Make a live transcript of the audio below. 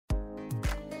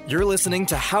You're listening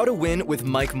to How to Win with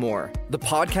Mike Moore, the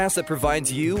podcast that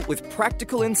provides you with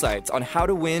practical insights on how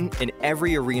to win in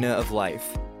every arena of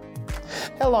life.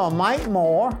 Hello, Mike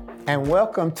Moore, and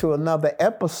welcome to another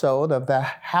episode of the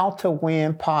How to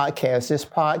Win podcast. This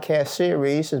podcast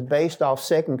series is based off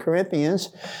 2 Corinthians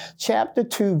chapter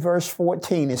 2, verse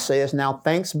 14. It says, "Now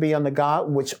thanks be unto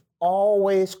God, which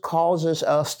always causes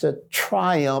us to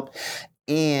triumph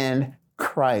in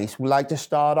Christ." We like to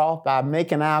start off by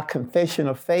making our confession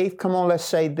of faith. Come on, let's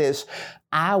say this.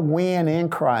 I win in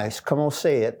Christ. Come on,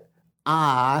 say it.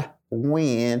 I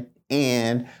win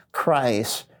in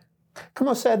Christ. Come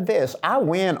on, say this. I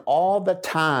win all the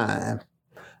time.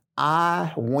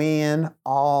 I win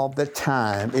all the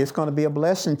time. It's going to be a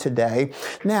blessing today.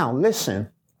 Now,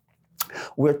 listen.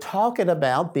 We're talking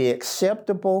about the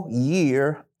acceptable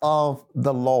year of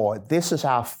the Lord. This is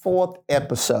our 4th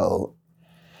episode.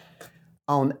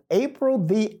 On April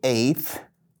the 8th,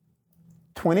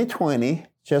 2020,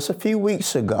 just a few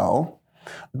weeks ago,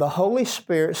 the Holy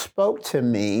Spirit spoke to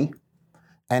me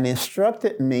and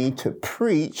instructed me to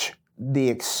preach the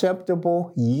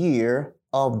acceptable year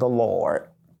of the Lord.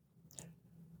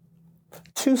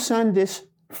 2 Sundays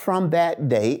from that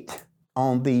date,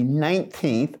 on the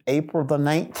 19th, April the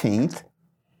 19th,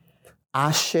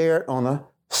 I shared on a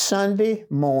Sunday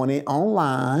morning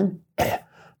online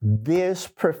this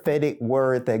prophetic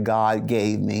word that God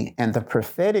gave me. And the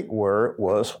prophetic word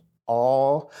was,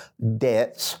 all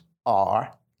debts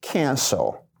are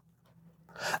canceled.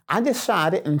 I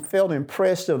decided and felt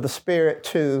impressed of the Spirit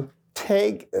to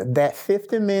take that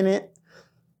 50-minute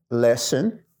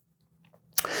lesson,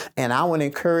 and I would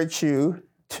encourage you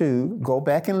to go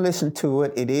back and listen to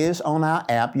it. It is on our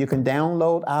app. You can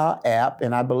download our app,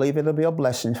 and I believe it'll be a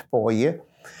blessing for you.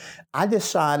 I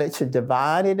decided to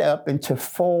divide it up into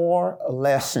 4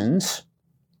 lessons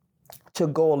to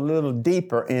go a little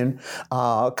deeper in,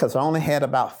 because I only had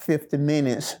about 50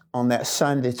 minutes on that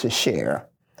Sunday to share.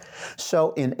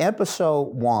 So in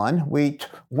episode 1, we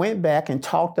went back and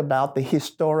talked about the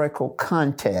historical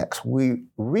context. We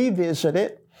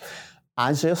revisited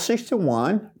Isaiah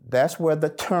 61. That's where the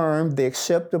term, the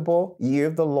acceptable year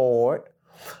of the Lord,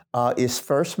 is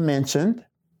first mentioned.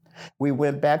 We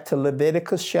went back to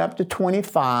Leviticus chapter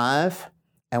 25,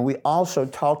 and we also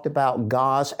talked about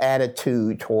God's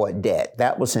attitude toward debt.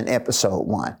 That was in episode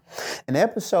 1. In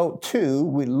episode 2,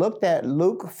 we looked at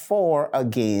Luke 4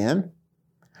 again,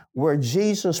 where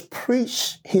Jesus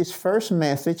preached his first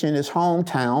message in his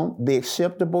hometown, the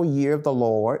acceptable year of the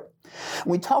Lord.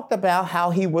 We talked about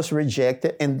how he was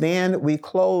rejected, and then we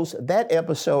closed that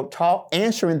episode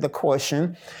answering the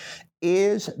question,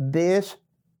 is this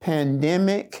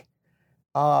pandemic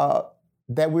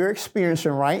that we're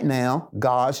experiencing right now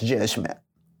God's judgment?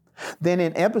 Then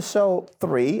in episode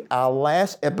 3, our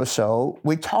last episode,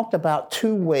 we talked about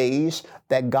 2 ways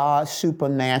that God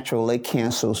supernaturally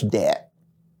cancels debt.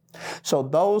 So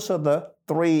those are the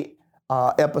 3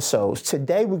 episodes.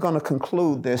 Today we're going to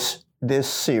conclude this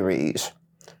series.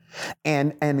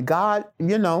 And God,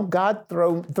 God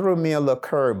threw me a little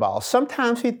curveball.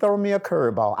 Sometimes he throws me a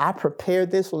curveball. I prepared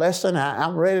this lesson.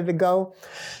 I'm ready to go.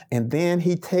 And then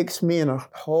he takes me in a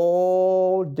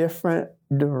whole different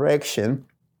direction.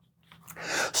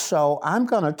 So I'm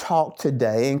going to talk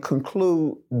today and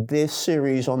conclude this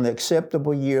series on the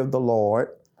acceptable year of the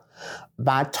Lord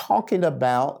by talking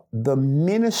about the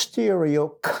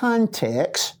ministerial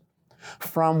context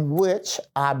from which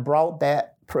I brought that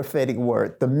prophetic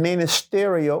word, the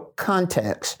ministerial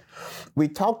context. We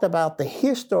talked about the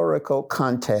historical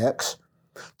context.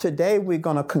 Today, we're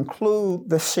going to conclude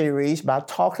the series by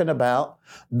talking about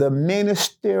the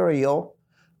ministerial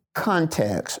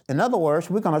context. In other words,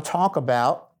 we're going to talk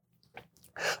about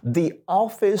the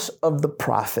office of the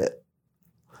prophet,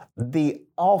 the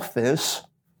office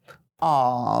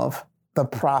of the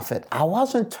prophet. I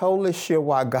wasn't totally sure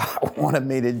why God wanted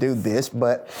me to do this,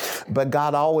 but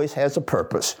God always has a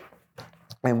purpose.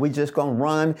 And we're just going to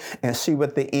run and see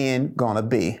what the end going to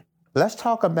be. Let's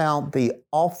talk about the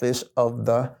office of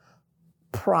the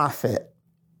prophet.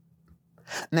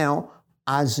 Now,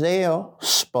 Isaiah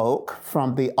spoke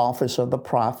from the office of the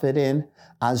prophet in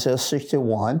Isaiah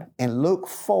 61. In Luke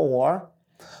 4,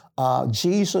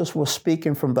 Jesus was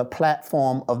speaking from the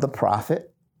platform of the prophet.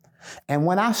 And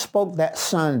when I spoke that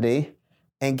Sunday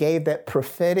and gave that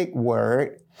prophetic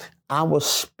word, I was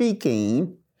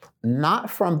speaking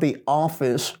not from the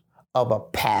office of a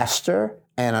pastor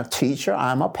and a teacher.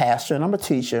 I'm a pastor and I'm a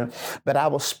teacher, but I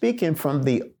was speaking from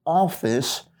the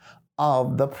office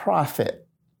of the prophet.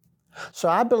 So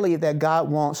I believe that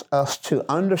God wants us to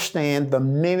understand the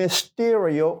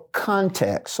ministerial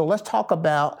context. So let's talk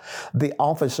about the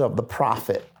office of the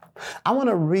prophet. I want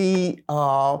to read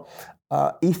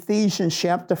Ephesians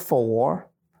chapter 4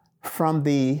 from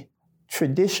the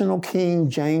traditional King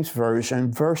James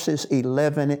Version, verses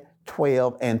 11,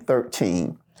 12, and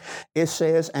 13. It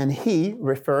says, and he,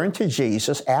 referring to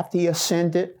Jesus, after he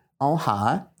ascended on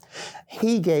high,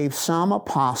 he gave some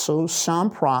apostles, some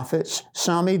prophets,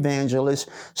 some evangelists,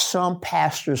 some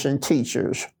pastors and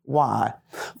teachers. Why?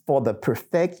 For the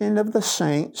perfecting of the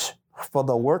saints, for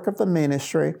the work of the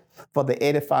ministry, for the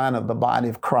edifying of the body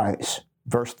of Christ.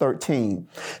 Verse 13,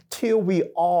 till we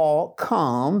all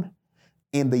come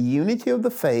in the unity of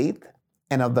the faith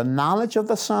and of the knowledge of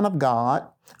the Son of God,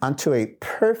 unto a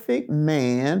perfect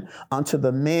man, unto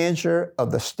the measure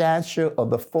of the stature of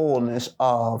the fullness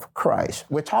of Christ.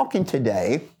 We're talking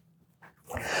today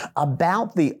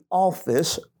about the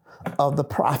office of the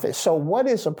prophet. So what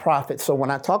is a prophet? So when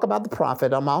I talk about the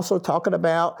prophet, I'm also talking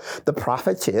about the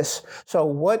prophetess. So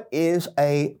what is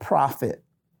a prophet?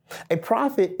 A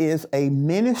prophet is a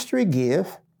ministry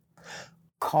gift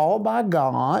called by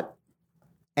God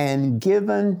and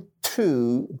given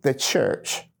to the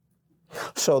church.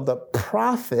 So the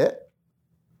prophet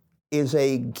is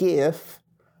a gift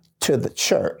to the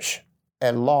church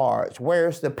at large,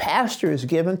 whereas the pastor is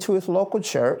given to his local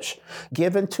church,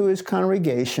 given to his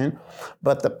congregation,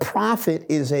 but the prophet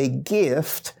is a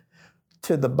gift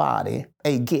to the body,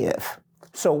 a gift.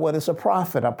 So what is a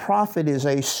prophet? A prophet is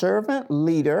a servant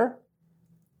leader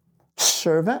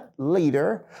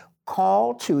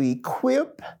called to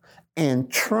equip and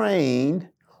train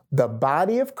the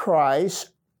body of Christ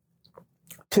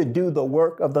to do the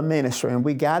work of the ministry. And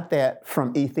we got that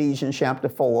from Ephesians chapter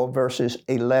 4, verses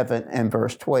 11 and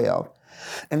verse 12.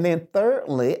 And then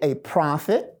thirdly, a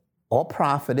prophet or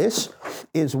prophetess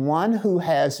is one who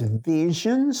has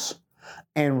visions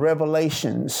and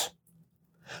revelations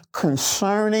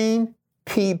concerning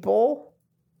people,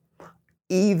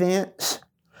 events,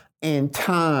 and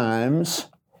times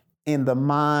in the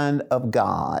mind of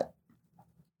God.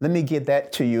 Let me give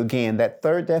that to you again, that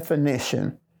third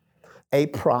definition. A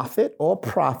prophet or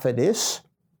prophetess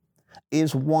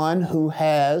is one who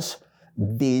has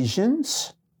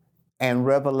visions and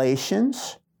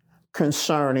revelations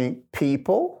concerning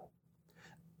people,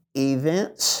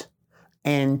 events,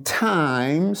 and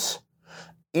times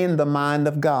in the mind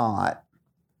of God.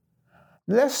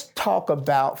 Let's talk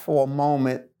about for a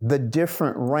moment the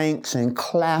different ranks and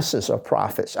classes of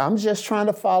prophets. I'm just trying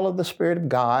to follow the Spirit of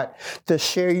God to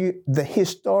share you the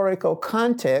historical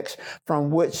context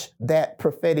from which that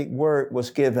prophetic word was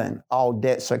given. All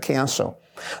debts are canceled.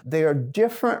 There are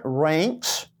different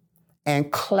ranks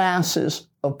and classes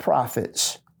of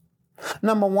prophets.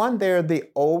 Number one, there are the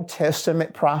Old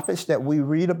Testament prophets that we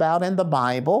read about in the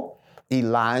Bible: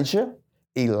 Elijah,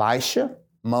 Elisha,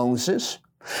 Moses.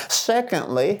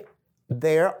 Secondly,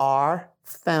 there are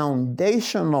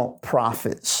foundational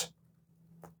prophets.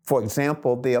 For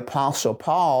example, the Apostle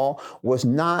Paul was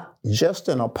not just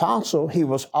an apostle, he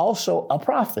was also a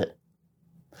prophet.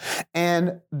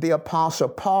 And the Apostle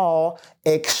Paul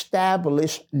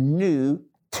established New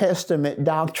Testament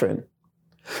doctrine.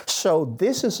 So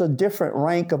this is a different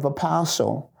rank of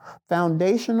apostle.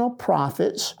 Foundational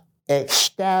prophets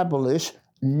establish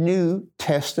New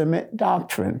Testament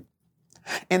doctrine.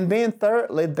 And then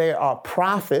thirdly, there are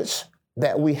prophets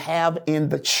that we have in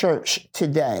the church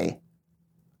today.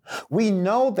 We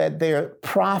know that there are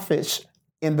prophets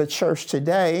in the church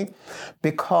today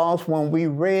because when we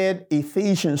read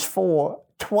Ephesians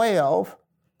 4:12,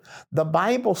 the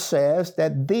Bible says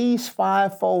that these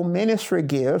fivefold ministry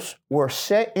gifts were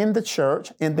set in the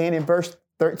church. And then in verse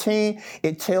 13,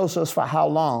 it tells us for how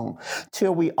long?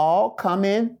 Till we all come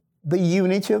in the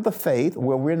unity of the faith,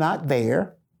 where we're not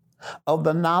there, of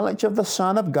the knowledge of the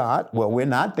Son of God, well, we're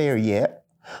not there yet,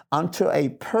 unto a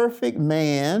perfect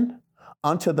man,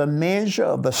 unto the measure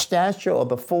of the stature of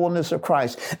the fullness of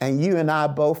Christ. And you and I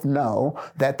both know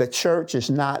that the church is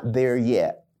not there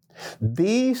yet.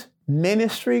 These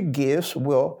ministry gifts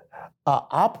will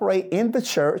operate in the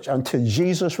church until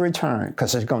Jesus returns,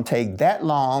 because it's going to take that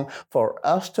long for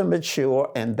us to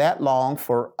mature and that long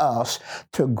for us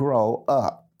to grow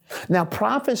up. Now,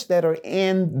 prophets that are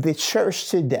in the church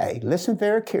today, listen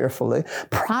very carefully,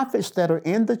 prophets that are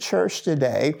in the church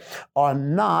today are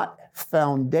not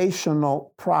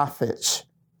foundational prophets.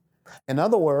 In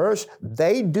other words,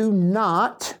 they do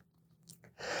not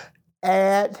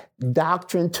add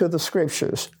doctrine to the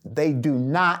scriptures. They do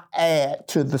not add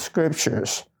to the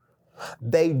scriptures.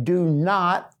 They do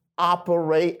not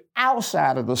operate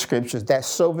outside of the scriptures. That's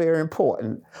so very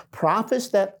important. Prophets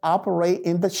that operate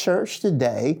in the church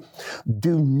today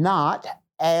do not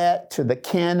add to the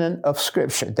canon of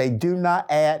Scripture. They do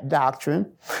not add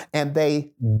doctrine, and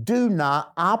they do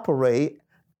not operate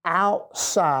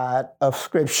outside of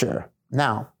Scripture.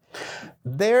 Now,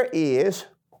 there is,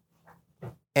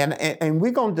 and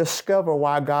we're going to discover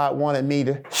why God wanted me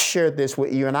to share this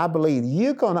with you, and I believe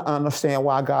you're going to understand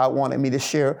why God wanted me to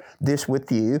share this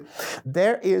with you.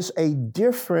 There is a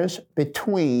difference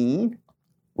between,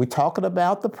 we're talking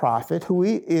about the prophet, who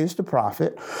he is the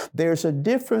prophet. There's a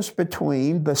difference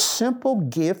between the simple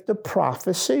gift of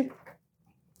prophecy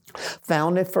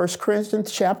found in 1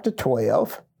 Corinthians chapter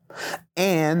 12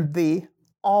 and the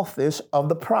office of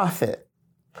the prophet.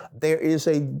 There is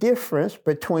a difference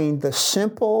between the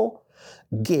simple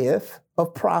gift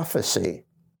of prophecy.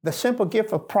 The simple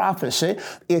gift of prophecy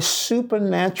is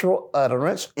supernatural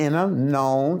utterance in a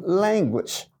known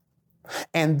language.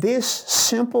 And this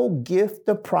simple gift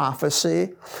of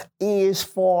prophecy is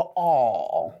for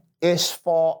all. It's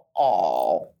for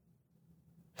all.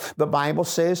 The Bible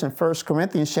says in 1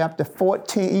 Corinthians chapter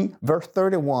 14, verse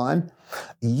 31,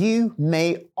 you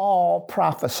may all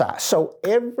prophesy. So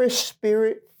every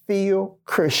spirit-filled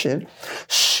Christian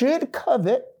should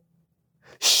covet,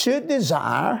 should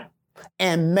desire,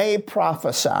 and may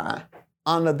prophesy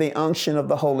under the unction of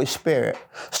the Holy Spirit.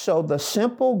 So the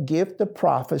simple gift of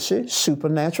prophecy,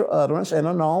 supernatural utterance in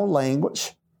a known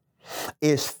language,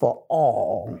 is for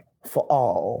all, for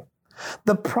all.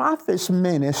 The prophet's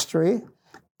ministry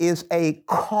is a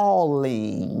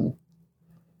calling.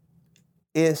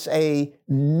 It's a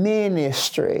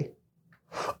ministry.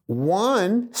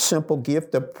 One simple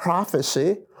gift of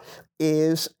prophecy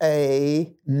is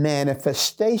a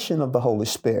manifestation of the Holy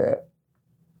Spirit.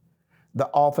 The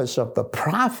office of the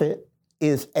prophet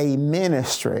is a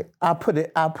ministry. I'll put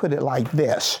it like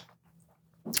this.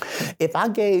 If I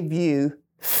gave you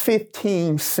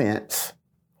 15 cents,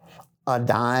 a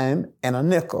dime, and a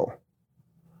nickel,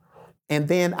 and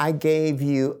then I gave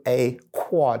you a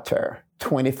quarter,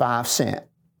 25 cents.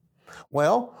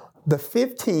 Well, the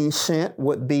 15 cent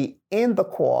would be in the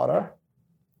quarter,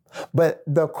 but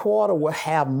the quarter will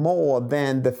have more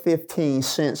than the 15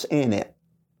 cents in it.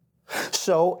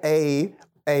 So a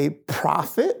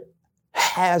prophet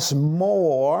has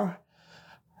more,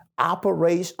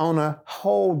 operates on a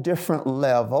whole different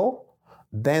level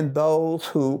than those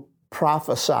who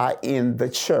prophesy in the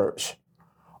church.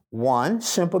 One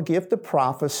simple gift of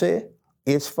prophecy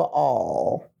is for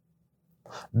all.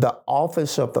 The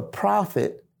office of the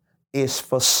prophet is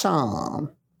for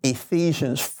some.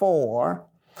 Ephesians 4,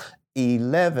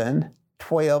 11,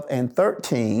 12, and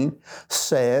 13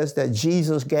 says that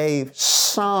Jesus gave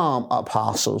some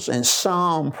apostles and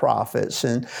some prophets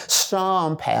and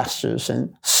some pastors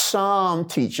and some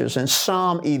teachers and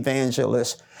some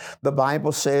evangelists. The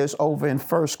Bible says over in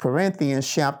 1 Corinthians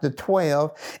chapter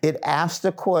 12, it asks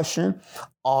the question,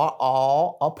 are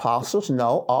all apostles?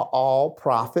 No. Are all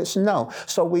prophets? No.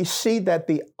 So we see that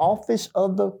the office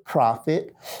of the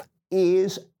prophet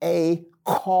is a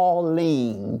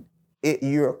calling.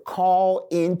 You're called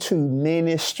into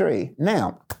ministry.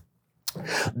 Now,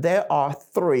 there are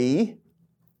three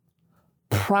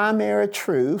primary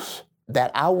truths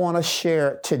that I want to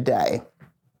share today.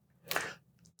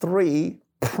 Three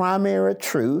primary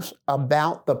truths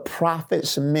about the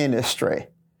prophet's ministry.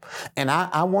 And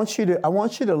I want you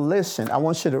to listen. I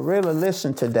want you to really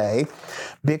listen today,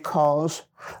 because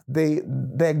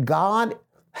that God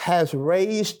has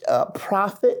raised up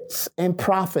prophets and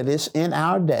prophetess in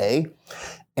our day.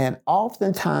 And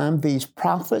oftentimes these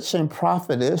prophets and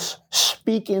prophetess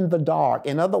speak in the dark.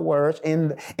 In other words,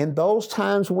 in those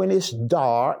times when it's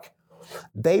dark,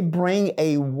 they bring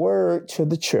a word to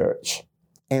the church.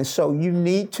 And so you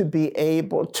need to be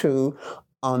able to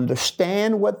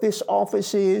understand what this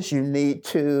office is. You need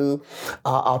to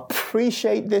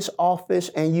appreciate this office,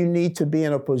 and you need to be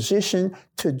in a position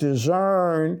to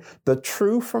discern the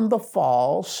true from the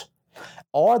false,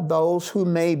 or those who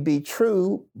may be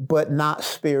true but not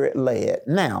spirit-led.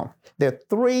 Now, there are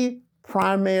three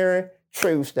primary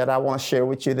truths that I want to share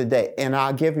with you today, and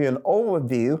I'll give you an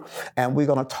overview, and we're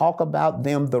going to talk about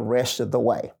them the rest of the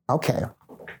way. Okay.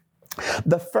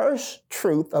 The first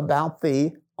truth about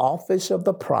the office of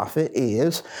the prophet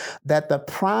is that the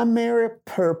primary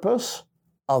purpose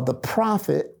of the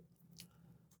prophet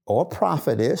or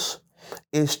prophetess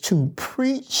is to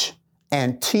preach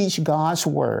and teach God's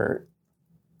word.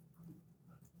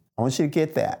 I want you to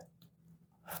get that.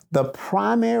 The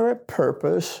primary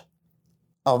purpose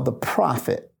of the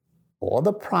prophet or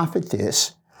the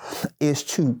prophetess is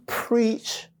to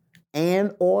preach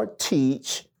and or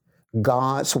teach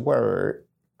God's word.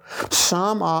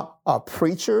 Some are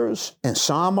preachers, and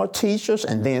some are teachers,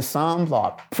 and then some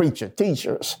are preacher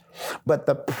teachers. But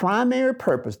the primary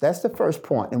purpose, that's the first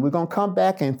point, and we're going to come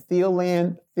back and fill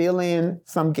in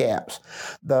some gaps.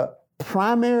 The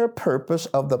primary purpose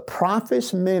of the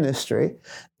prophet's ministry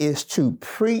is to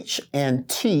preach and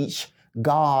teach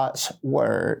God's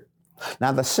word.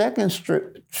 Now, the second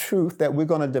truth that we're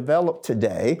going to develop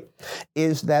today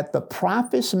is that the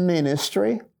prophet's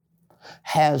ministry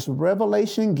has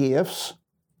revelation gifts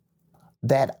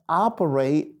that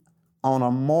operate on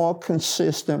a more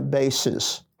consistent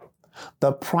basis.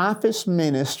 The prophet's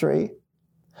ministry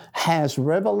has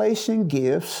revelation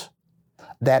gifts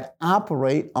that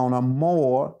operate on a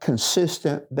more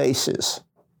consistent basis.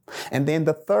 And then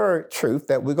the third truth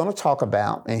that we're going to talk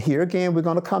about, and here again, we're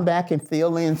going to come back and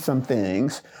fill in some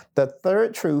things. The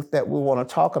third truth that we want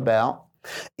to talk about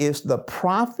is the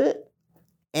prophet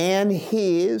and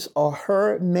his or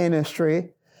her ministry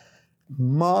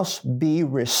must be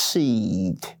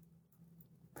received.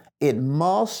 It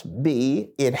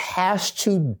has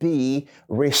to be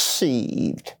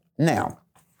received. Now,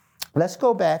 let's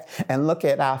go back and look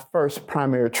at our first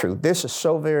primary truth. This is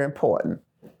so very important.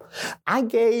 I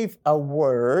gave a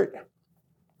word,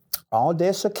 all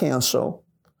this a counsel,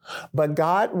 but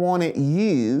God wanted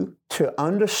you to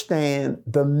understand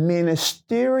the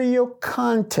ministerial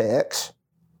context,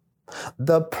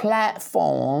 the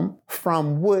platform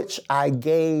from which I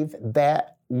gave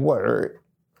that word.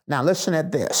 Now listen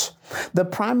at this. The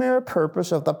primary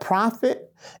purpose of the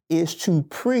prophet is to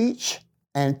preach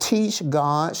and teach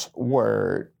God's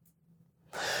word.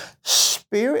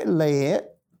 Spirit-led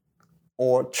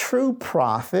or true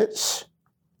prophets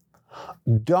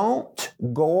don't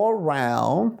go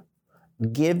around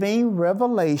giving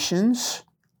revelations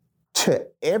to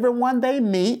everyone they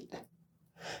meet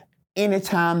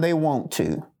anytime they want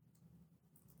to.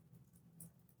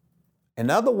 In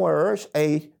other words,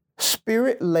 a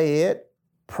spirit-led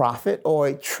prophet or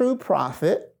a true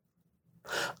prophet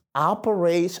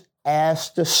operates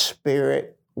as the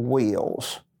Spirit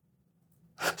wills.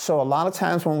 So a lot of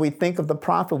times when we think of the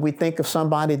prophet, we think of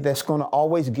somebody that's going to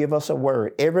always give us a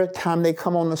word. Every time they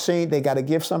come on the scene, they got to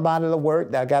give somebody the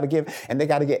word. They got to give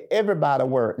everybody a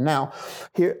word. Now,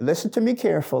 here, listen to me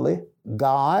carefully.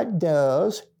 God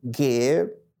does give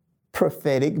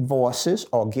prophetic voices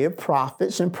or give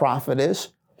prophets and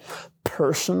prophetess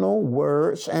personal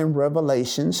words and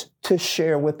revelations to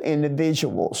share with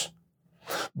individuals.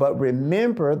 But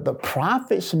remember, the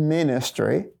prophet's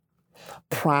ministry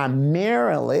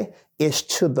primarily is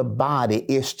to the body,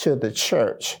 is to the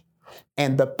church.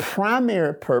 And the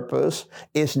primary purpose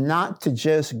is not to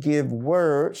just give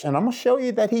words. And I'm going to show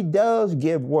you that he does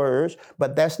give words,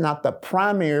 but that's not the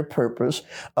primary purpose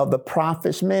of the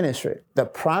prophet's ministry. The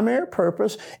primary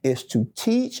purpose is to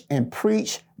teach and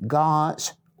preach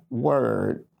God's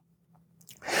word.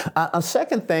 A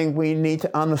second thing we need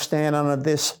to understand under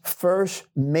this first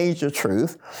major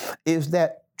truth is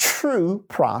that true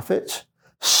prophets,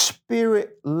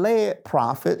 Spirit-led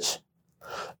prophets,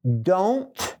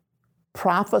 don't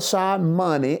prophesy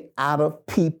money out of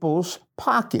people's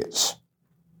pockets.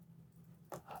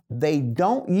 They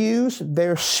don't use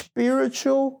their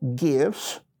spiritual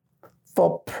gifts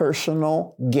for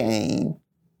personal gain.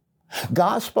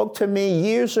 God spoke to me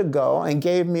years ago and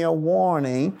gave me a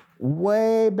warning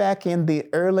way back in the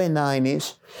early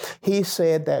 90s. He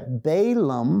said that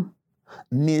Balaam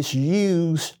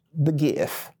misused the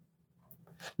gift.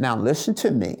 Now listen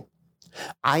to me.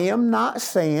 I am not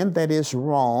saying that it's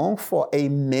wrong for a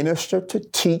minister to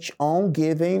teach on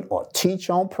giving or teach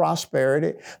on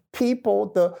prosperity.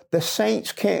 People, the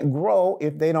saints can't grow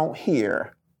if they don't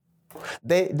hear.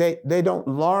 They don't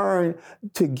learn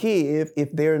to give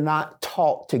if they're not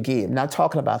taught to give. Not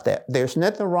talking about that. There's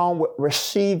nothing wrong with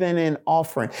receiving an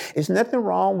offering. There's nothing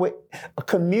wrong with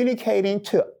communicating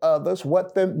to others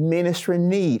what the ministry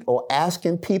need or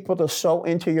asking people to sow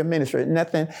into your ministry.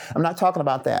 Nothing. I'm not talking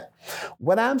about that.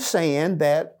 What I'm saying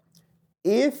that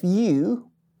if you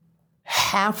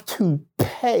have to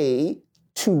pay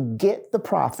to get the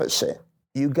prophecy,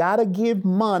 you got to give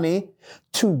money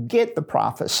to get the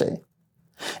prophecy.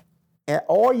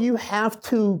 Or you have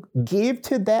to give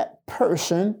to that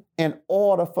person in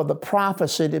order for the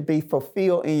prophecy to be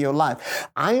fulfilled in your life.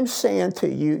 I'm saying to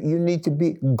you, you need to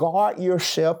guard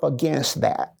yourself against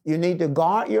that. You need to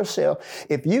guard yourself.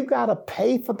 If you got to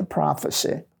pay for the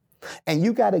prophecy, and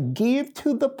you got to give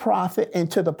to the prophet and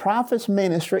to the prophet's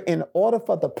ministry in order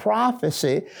for the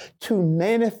prophecy to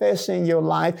manifest in your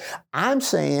life, I'm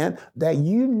saying that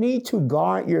you need to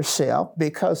guard yourself,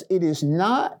 because it is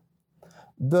not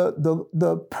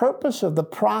The purpose of the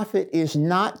prophet is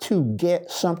not to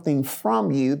get something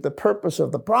from you. The purpose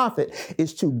of the prophet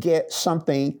is to get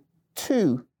something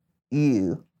to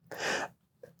you.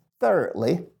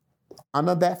 Thirdly,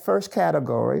 under that first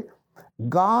category,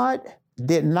 God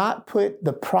did not put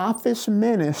the prophet's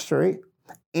ministry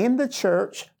in the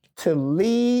church to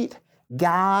lead,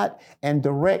 guide, and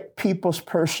direct people's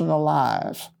personal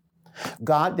lives.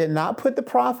 God did not put the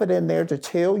prophet in there to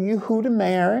tell you who to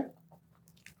marry,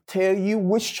 tell you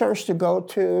which church to go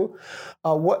to,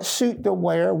 what suit to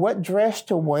wear, what dress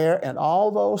to wear, and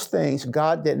all those things.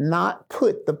 God did not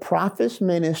put the prophet's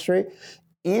ministry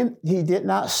in, he did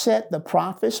not set the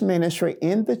prophet's ministry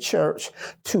in the church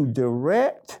to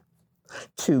direct,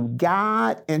 to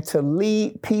guide, and to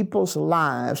lead people's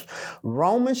lives.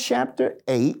 Romans chapter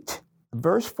 8,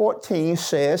 verse 14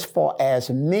 says, "For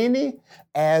as many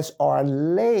as are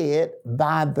led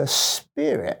by the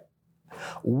Spirit,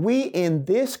 we in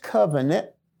this covenant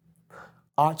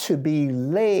are to be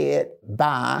led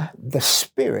by the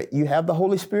Spirit." You have the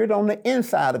Holy Spirit on the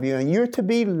inside of you, and you're to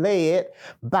be led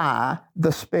by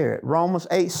the Spirit. Romans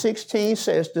 8:16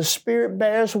 says, "The Spirit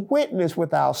bears witness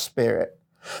with our spirit."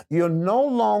 You're no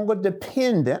longer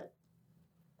dependent.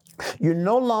 You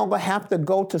no longer have to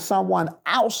go to someone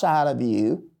outside of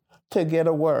you to get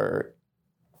a word.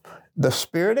 The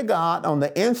Spirit of God on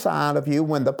the inside of you,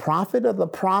 when the prophet or the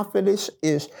prophetess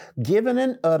is given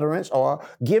an utterance or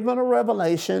given a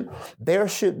revelation, there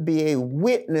should be a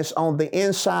witness on the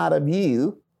inside of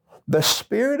you. The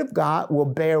Spirit of God will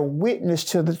bear witness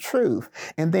to the truth.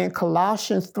 And then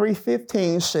Colossians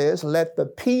 3:15 says, "Let the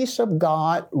peace of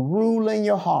God rule in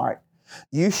your heart."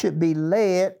 You should be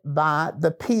led by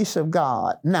the peace of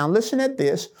God. Now listen at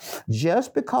this.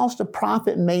 Just because the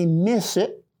prophet may miss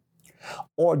it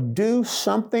or do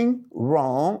something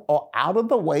wrong or out of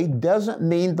the way doesn't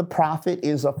mean the prophet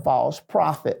is a false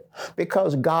prophet,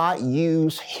 because God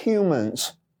used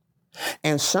humans.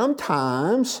 And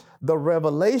sometimes the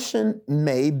revelation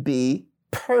may be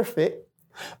perfect,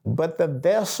 but the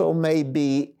vessel may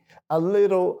be a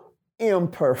little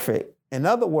imperfect. In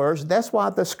other words, that's why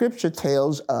the scripture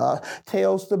tells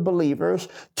the believers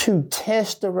to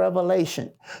test the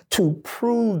revelation, to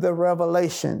prove the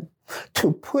revelation,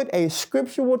 to put a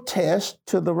scriptural test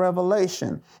to the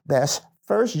revelation. That's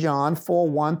 1 John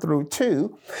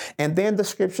 4:1-2. And then the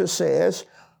scripture says,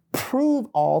 "Prove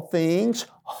all things,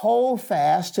 hold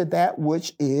fast to that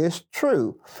which is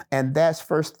true." And that's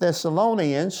 1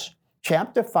 Thessalonians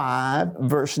chapter 5,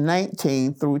 verse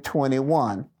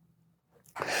 19-21.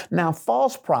 Now,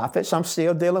 false prophets, I'm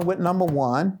still dealing with number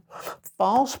one.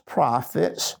 False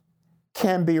prophets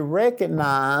can be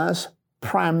recognized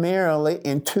primarily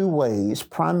in two ways.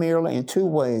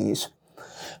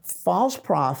 False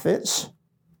prophets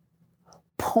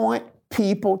point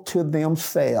people to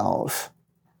themselves.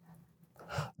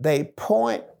 They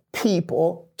point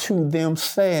people to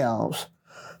themselves.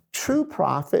 True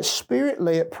prophets,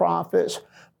 Spirit-led prophets,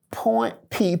 point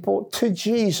people to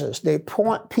Jesus. They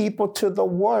point people to the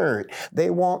Word. They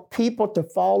want people to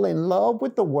fall in love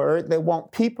with the Word. They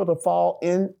want people to fall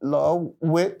in love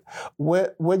with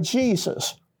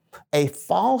Jesus. A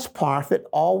false prophet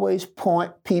always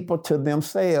point people to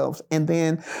themselves. And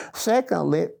then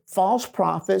secondly, false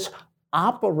prophets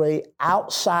operate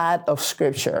outside of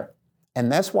Scripture. And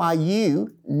that's why you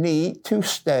need to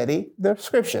study the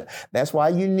scripture. That's why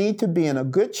you need to be in a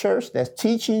good church that's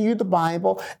teaching you the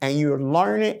Bible, and you're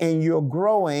learning and you're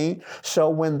growing. So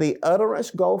when the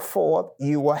utterance go forth,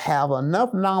 you will have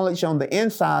enough knowledge on the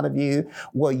inside of you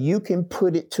where you can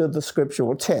put it to the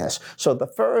scriptural test. So the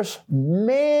first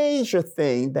major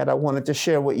thing that I wanted to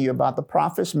share with you about the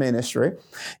prophet's ministry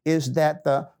is that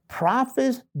the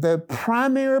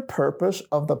primary purpose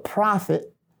of the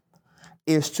prophet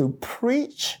is to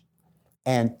preach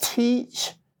and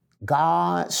teach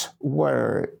God's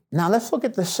word. Now let's look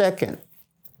at the second.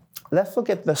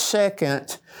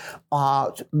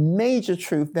 Major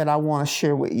truth that I want to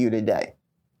share with you today.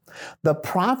 The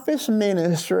prophet's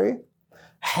ministry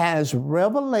has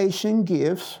revelation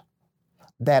gifts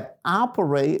that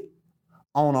operate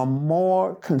on a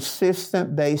more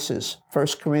consistent basis.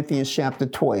 1 Corinthians chapter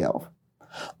 12.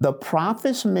 The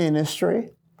prophet's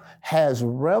ministry has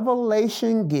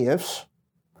revelation gifts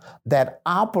that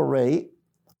operate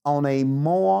on a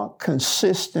more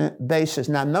consistent basis.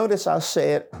 Now, notice I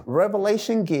said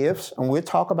revelation gifts, and we'll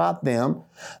talk about them,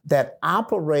 that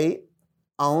operate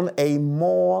on a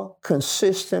more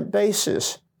consistent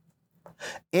basis.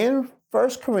 In 1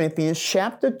 Corinthians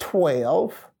chapter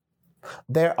 12,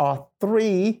 there are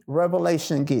 3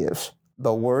 revelation gifts: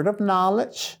 the word of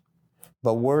knowledge,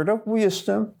 the word of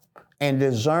wisdom, and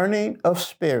discerning of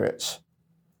spirits.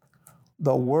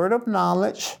 the word of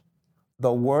knowledge,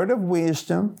 the word of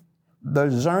wisdom, the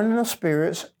discerning of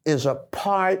spirits is a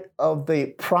part of the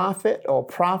prophet or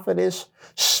prophetess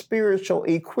spiritual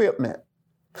equipment.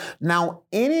 Now,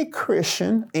 any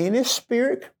Christian, any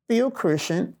spirit-filled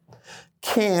Christian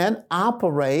can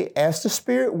operate as the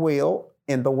Spirit will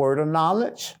in the word of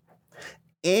knowledge.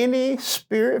 Any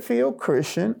spirit-filled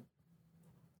Christian,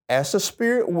 as the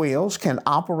Spirit wills, can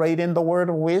operate in the word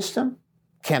of wisdom,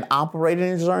 can operate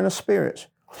in the discerning of spirits.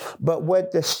 But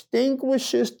what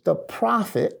distinguishes the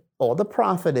prophet or the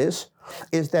prophetess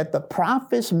is that the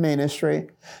prophet's ministry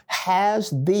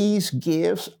has these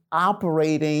gifts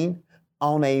operating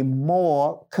on a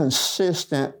more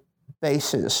consistent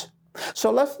basis.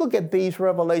 So let's look at these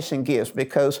revelation gifts,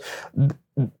 because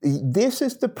this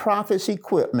is the prophet's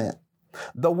equipment.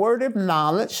 The word of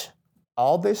knowledge,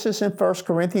 all this is in 1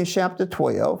 Corinthians chapter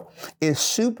 12, is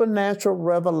supernatural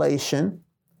revelation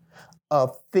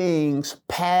of things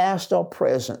past or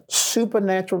present.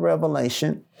 Supernatural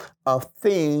revelation of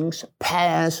things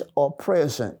past or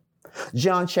present.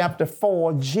 John chapter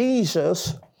 4,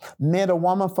 Jesus met a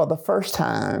woman for the first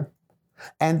time,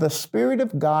 and the Spirit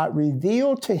of God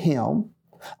revealed to him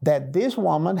that this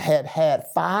woman had had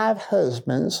 5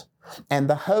 husbands, and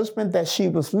the husband that she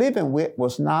was living with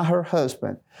was not her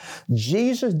husband.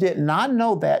 Jesus did not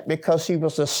know that because he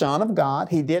was the Son of God.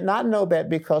 He did not know that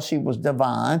because he was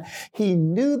divine. He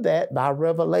knew that by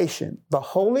revelation. The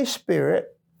Holy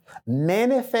Spirit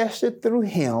manifested through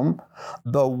him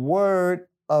the word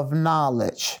of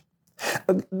knowledge.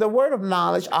 The word of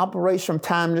knowledge operates from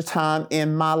time to time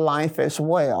in my life as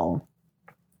well.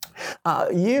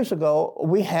 Years ago,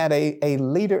 we had a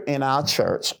leader in our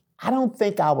church. I don't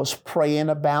think I was praying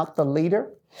about the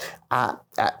leader. I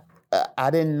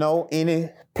didn't know any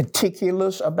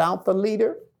particulars about the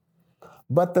leader,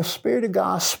 but the Spirit of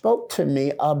God spoke to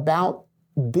me about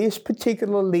this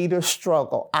particular leader's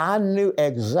struggle. I knew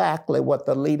exactly what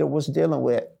the leader was dealing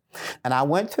with. And I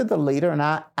went to the leader and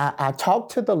I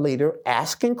talked to the leader,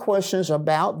 asking questions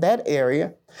about that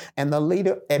area, and the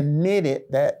leader admitted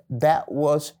that that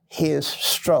was his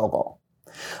struggle.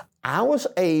 I was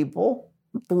able,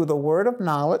 through the word of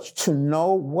knowledge, to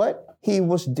know what he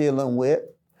was dealing with,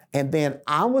 and then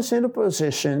I was in a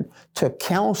position to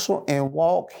counsel and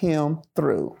walk him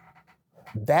through.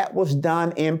 That was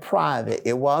done in private.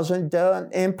 It wasn't done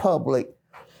in public.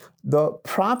 The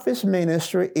prophet's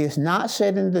ministry is not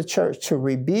set in the church to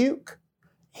rebuke,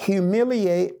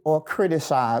 humiliate, or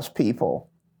criticize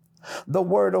people. The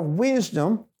word of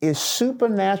wisdom is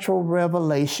supernatural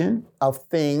revelation of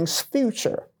things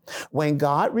future. When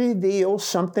God reveals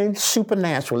something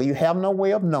supernaturally, you have no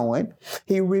way of knowing,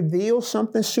 he reveals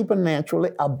something supernaturally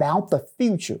about the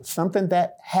future, something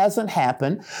that hasn't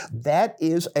happened. That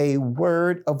is a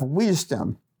word of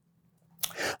wisdom.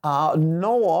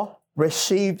 Noah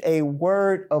received a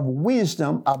word of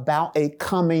wisdom about a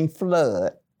coming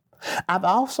flood. I've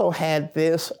also had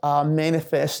this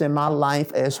manifest in my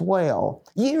life as well.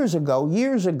 Years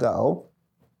ago,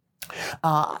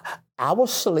 I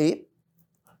was asleep,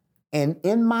 and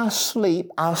in my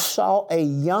sleep, I saw a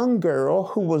young girl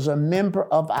who was a member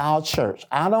of our church.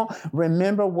 I don't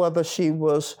remember whether she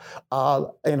was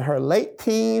in her late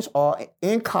teens or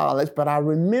in college, but I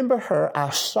remember her. I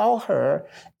saw her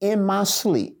in my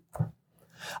sleep.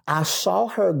 I saw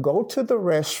her go to the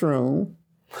restroom.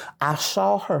 I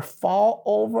saw her fall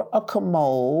over a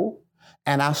commode,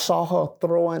 and I saw her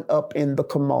throwing up in the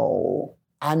commode.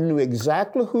 I knew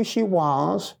exactly who she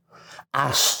was.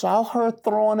 I saw her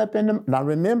throwing up in the, now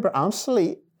remember, I'm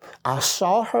asleep. I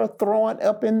saw her throwing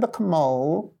up in the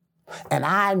commode, and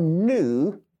I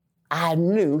knew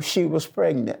she was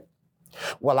pregnant.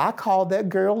 Well, I called that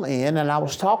girl in, and I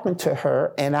was talking to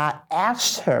her, and I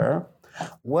asked her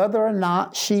whether or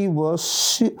not she was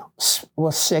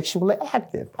sexually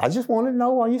active. I just wanted to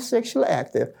know, are you sexually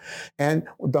active? And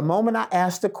the moment I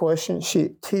asked the question,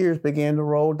 tears began to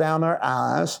roll down her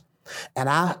eyes. And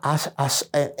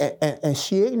and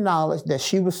she acknowledged that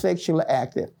she was sexually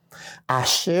active. I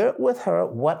shared with her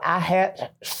what I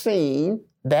had seen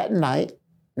that night.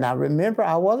 Now, remember,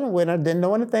 I wasn't with her, didn't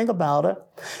know anything about her,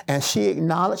 and she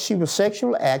acknowledged she was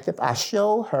sexually active. I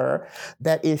showed her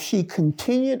that if she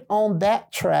continued on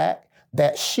that track,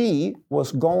 that she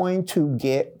was going to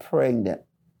get pregnant.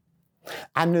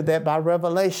 I knew that by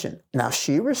revelation. Now,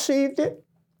 she received it.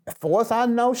 As far as I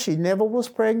know, she never was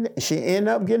pregnant. She ended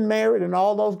up getting married and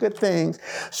all those good things.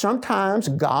 Sometimes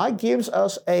God gives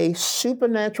us a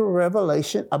supernatural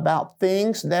revelation about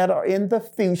things that are in the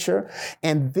future,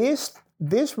 and this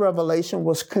this revelation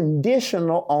was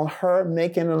conditional on her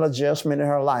making an adjustment in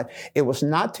her life. It was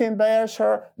not to embarrass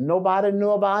her. Nobody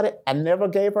knew about it. I never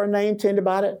gave her name to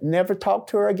anybody, never talked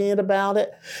to her again about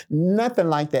it. Nothing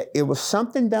like that. It was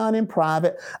something done in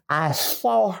private. I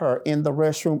saw her in the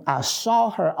restroom. I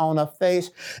saw her on her face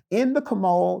in the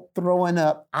commode throwing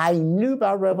up. I knew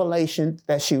by revelation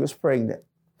that she was pregnant.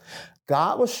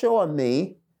 God was showing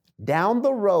me down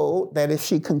the road that if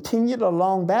she continued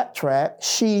along that track,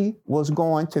 she was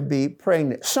going to be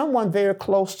pregnant. Someone very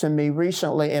close to me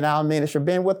recently in our ministry,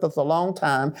 been with us a long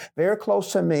time, very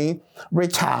close to me,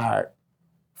 retired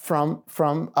from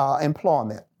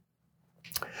employment.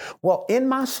 Well, in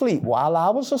my sleep, while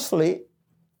I was asleep,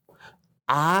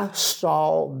 I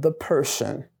saw the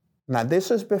person. Now, this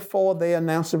is before they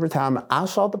announced the retirement. I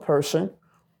saw the person.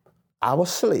 I was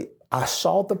asleep. I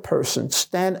saw the person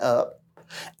stand up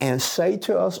and say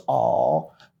to us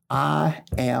all, I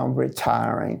am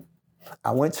retiring.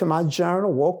 I went to my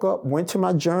journal, woke up, went to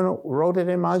my journal, wrote it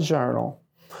in my journal,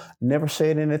 never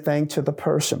said anything to the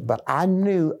person. But I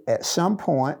knew at some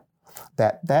point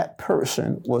that that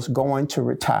person was going to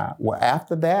retire. Well,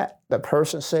 after that, the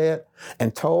person said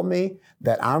and told me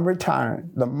that I'm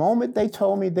retiring. The moment they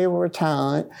told me they were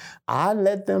retiring, I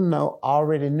let them know,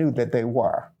 already knew that they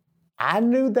were. I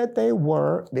knew that they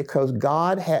were because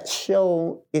God had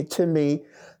shown it to me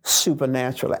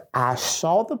supernaturally. I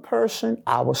saw the person,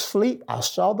 I was asleep, I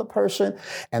saw the person,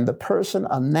 and the person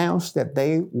announced that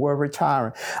they were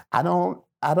retiring. I don't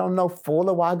know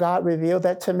fully why God revealed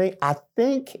that to me. I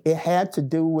think it had to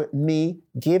do with me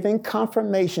giving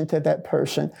confirmation to that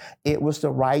person it was the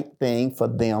right thing for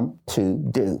them to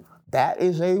do. That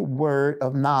is a word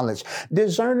of knowledge.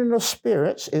 Discerning of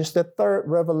spirits is the third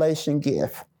revelation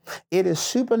gift. It is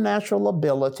supernatural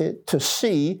ability to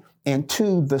see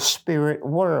into the spirit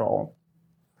world.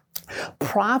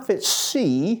 Prophets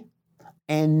see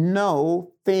and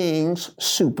know things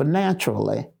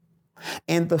supernaturally.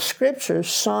 In the scriptures,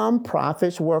 some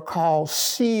prophets were called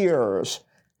seers,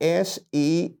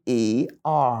 S-E-E-R,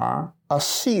 a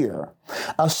seer.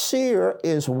 A seer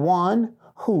is one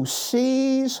who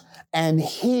sees and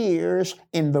hears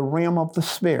in the realm of the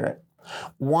spirit.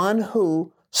 One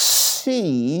who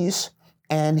sees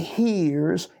and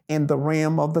hears in the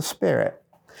realm of the spirit.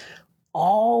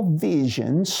 All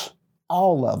visions,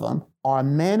 all of them, are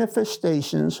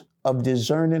manifestations of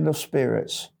discerning of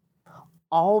spirits.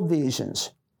 All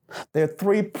visions. There are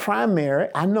three primary.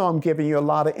 I know I'm giving you a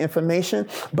lot of information,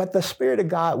 but the Spirit of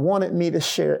God wanted me to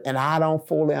share, and I don't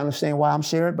fully understand why I'm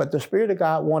sharing, but the Spirit of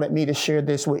God wanted me to share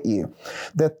this with you.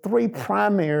 The three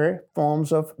primary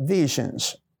forms of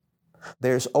visions.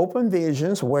 There's open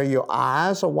visions where your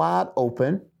eyes are wide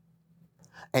open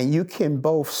and you can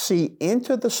both see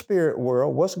into the spirit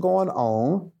world what's going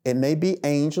on. It may be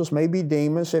angels, may be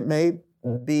demons, it may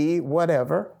be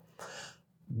whatever.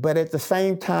 But at the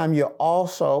same time, you're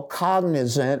also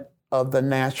cognizant of the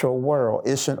natural world.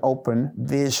 It's an open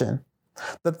vision.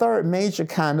 The third major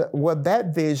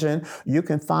that vision, you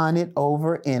can find it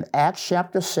over in Acts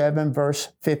chapter 7,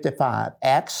 verse 55.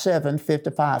 Acts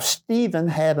 7:55. Stephen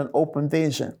had an open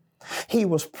vision. He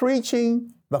was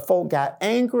preaching, the folk got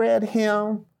angry at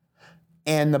him,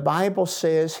 and the Bible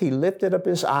says he lifted up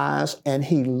his eyes and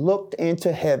he looked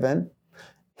into heaven.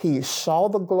 He saw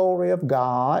the glory of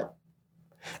God,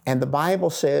 and the Bible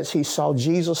says he saw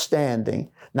Jesus standing.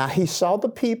 Now, he saw the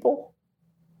people.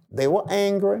 They were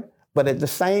angry. But at the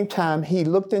same time, he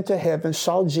looked into heaven,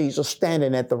 saw Jesus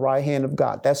standing at the right hand of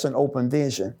God. That's an open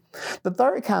vision. The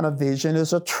third kind of vision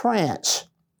is a trance.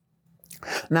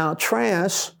 Now,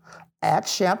 trance,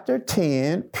 Acts chapter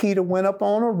 10, Peter went up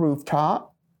on a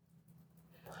rooftop,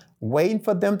 waiting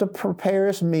for them to prepare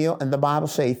his meal, and the Bible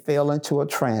says he fell into a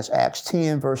trance. Acts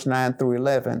 10, verse 9 through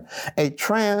 11. A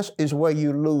trance is where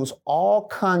you lose all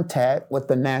contact with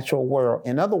the natural world.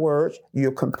 In other words,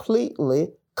 you're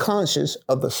completely conscious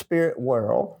of the spirit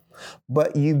world,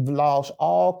 but you've lost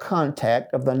all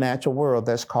contact of the natural world.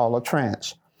 That's called a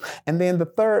trance. And then the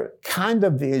third kind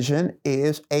of vision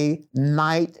is a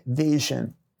night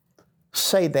vision.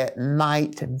 Say that,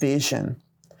 night vision.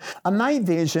 A night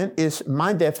vision is,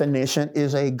 my definition,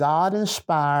 is a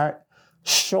God-inspired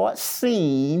short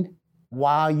scene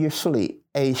while you sleep.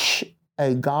 A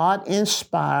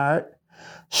God-inspired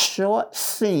short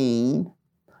scene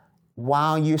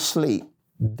while you sleep.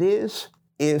 This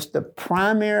is the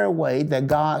primary way that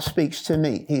God speaks to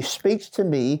me. He speaks to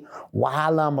me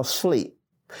while I'm asleep.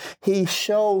 He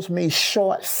shows me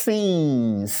short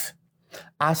scenes.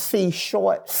 I see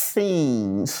short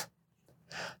scenes.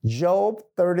 Job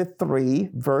 33,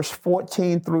 verse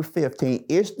 14 through 15.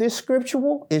 Is this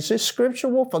scriptural? Is it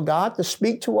scriptural for God to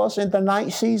speak to us in the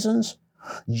night seasons?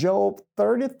 Job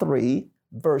 33,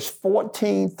 verse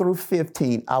 14 through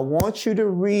 15. I want you to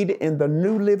read it in the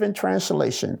New Living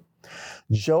Translation.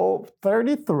 Job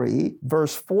 33,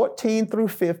 verse 14 through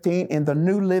 15 in the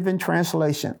New Living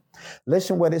Translation.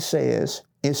 Listen what it says.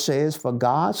 It says, for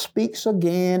God speaks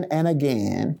again and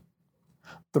again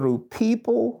through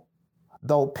people,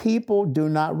 though people do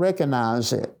not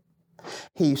recognize it.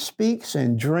 He speaks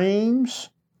in dreams,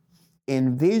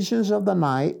 in visions of the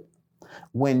night,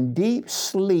 when deep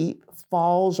sleep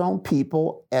falls on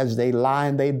people as they lie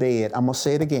in their bed. I'm going to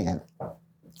say it again.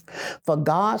 For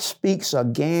God speaks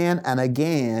again and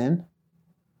again,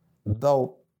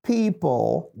 though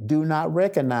people do not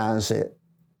recognize it.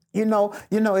 You know,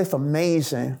 it's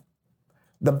amazing.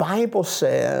 The Bible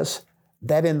says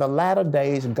that in the latter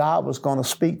days, God was going to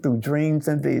speak through dreams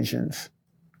and visions.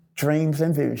 Dreams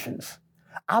and visions.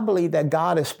 I believe that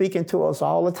God is speaking to us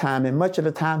all the time, and much of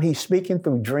the time he's speaking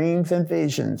through dreams and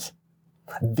visions.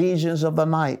 Visions of the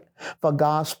night. For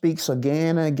God speaks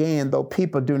again and again, though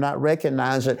people do not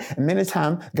recognize it. And many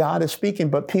times God is speaking,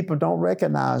 but people don't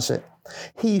recognize it.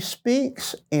 He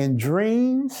speaks in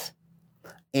dreams,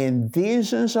 in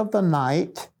visions of the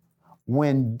night,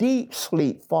 when deep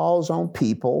sleep falls on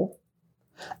people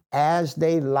as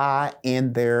they lie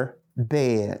in their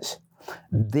beds.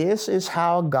 This is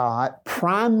how God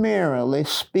primarily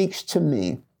speaks to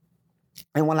me.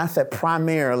 And when I said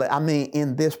primarily, I mean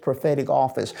in this prophetic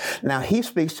office. Now, he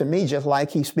speaks to me just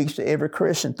like he speaks to every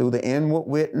Christian through the inward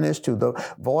witness, to the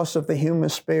voice of the human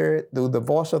spirit, through the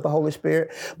voice of the Holy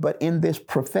Spirit. But in this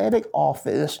prophetic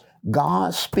office,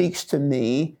 God speaks to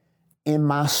me in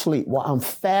my sleep. Well, I'm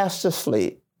fast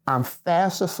asleep.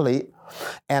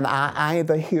 And I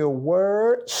either hear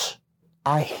words,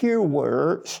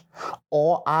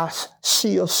 or I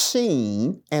see a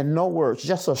scene and no words,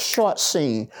 just a short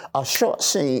scene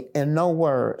and no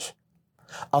words.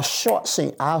 A short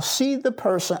scene. I'll see the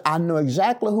person. I know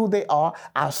exactly who they are.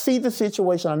 I see the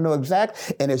situation. I know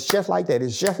exactly. And it's just like that.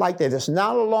 It's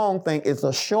not a long thing. It's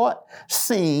a short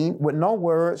scene with no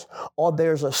words, or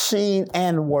there's a scene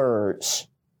and words.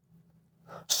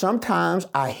 Sometimes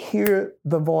I hear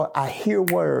the voice. I hear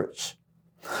words.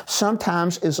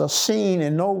 Sometimes it's a scene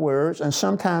and no words, and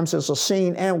sometimes it's a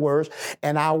scene and words,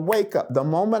 and I wake up. The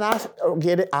moment I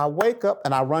get it, I wake up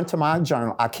and I run to my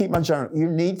journal. I keep my journal. You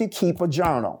need to keep a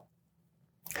journal.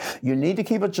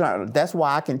 That's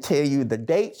why I can tell you the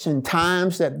dates and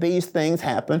times that these things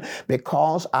happen,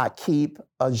 because I keep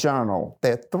a journal.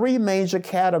 There are three major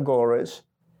categories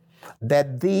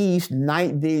that these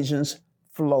night visions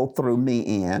flow through me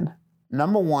in.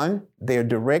 Number one, they're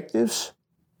directives.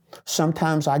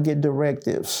 Sometimes I get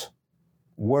directives.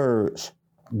 Words,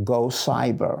 go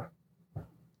cyber.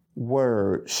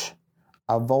 Words,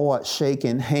 avoid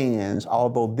shaking hands,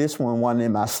 although this one wasn't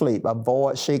in my sleep.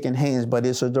 Avoid shaking hands, but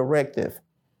it's a directive.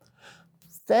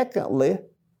 Secondly,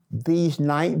 these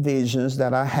night visions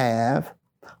that I have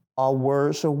are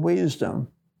words of wisdom.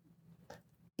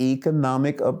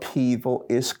 Economic upheaval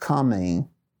is coming.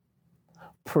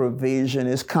 Provision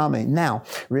is coming. Now,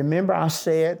 remember I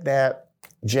said that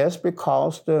just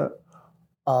because the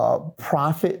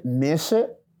prophet miss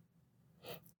it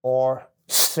or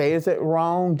says it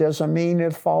wrong doesn't mean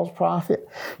it's a false prophet.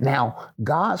 Now,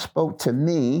 God spoke to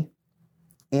me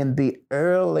in the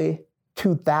early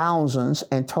 2000s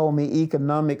and told me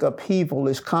economic upheaval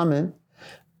is coming.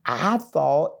 I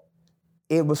thought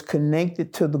it was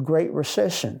connected to the Great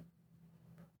Recession.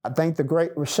 I think the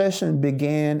Great Recession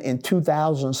began in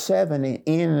 2007 and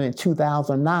ended in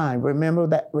 2009. Remember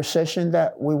that recession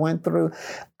that we went through?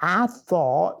 I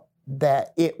thought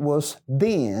that it was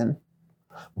then,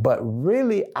 but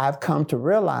really I've come to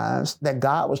realize that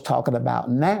God was talking about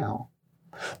now.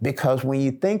 Because when you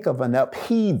think of an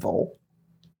upheaval,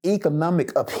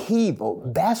 economic upheaval,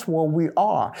 that's where we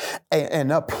are. An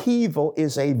upheaval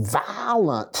is a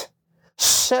violent,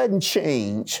 sudden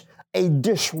change, a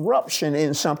disruption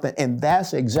in something, and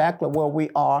that's exactly where we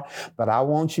are. But I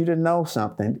want you to know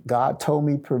something. God told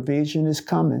me provision is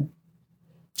coming.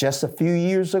 Just a few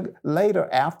years later,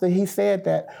 after he said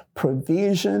that,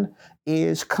 provision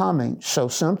is coming. So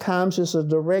sometimes it's a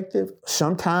directive,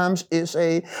 sometimes it's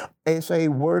a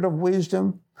word of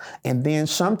wisdom, and then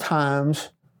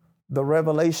sometimes the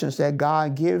revelations that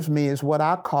God gives me is what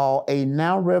I call a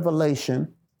now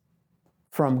revelation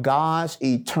from God's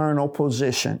eternal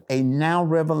position. A now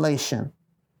revelation.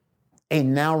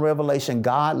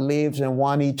 God lives in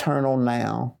one eternal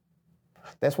now.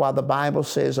 That's why the Bible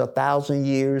says 1,000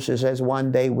 years is as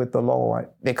one day with the Lord,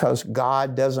 because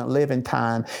God doesn't live in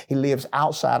time. He lives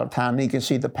outside of time. He can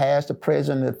see the past, the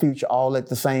present, and the future all at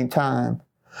the same time.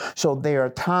 So there are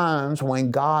times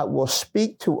when God will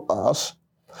speak to us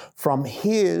from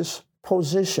his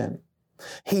position.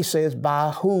 He says,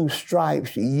 by whose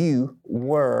stripes you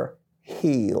were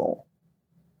healed.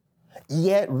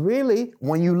 Yet really,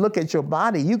 when you look at your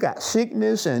body, you got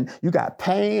sickness and you got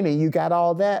pain and you got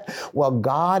all that. Well,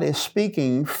 God is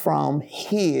speaking from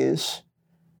his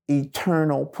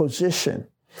eternal position.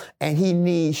 And he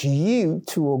needs you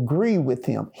to agree with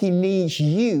him. He needs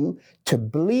you to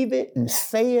believe it and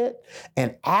say it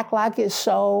and act like it's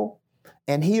so.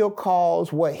 And he'll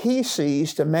cause what he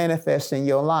sees to manifest in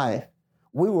your life.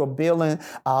 We were building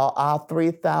our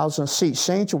 3,000 seat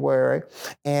sanctuary,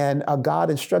 and God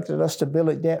instructed us to build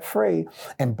it debt free.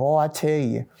 And boy, I tell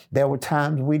you, there were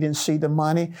times we didn't see the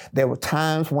money. There were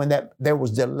times when there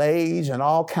was delays and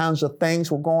all kinds of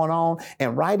things were going on.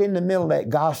 And right in the middle of that,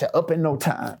 God said, up in no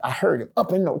time. I heard him,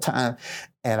 up in no time.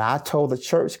 And I told the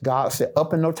church, God said,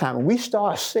 up in no time. And we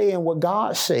start saying what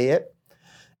God said.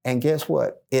 And guess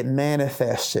what? It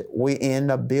manifested. We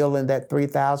end up building that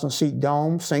 3,000 seat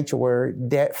dome sanctuary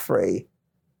debt free.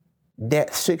 Debt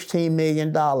 $16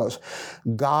 million.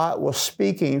 God was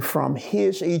speaking from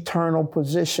his eternal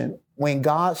position. When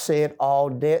God said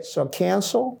all debts are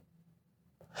canceled,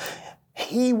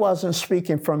 he wasn't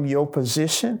speaking from your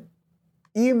position.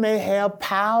 You may have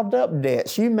piled up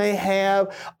debts. You may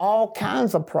have all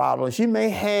kinds of problems. You may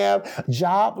have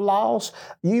job loss.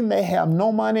 You may have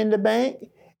no money in the bank.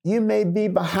 You may be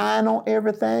behind on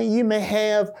everything. You may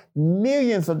have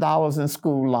millions of dollars in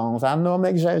school loans. I know I'm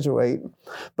exaggerating,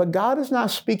 but God is not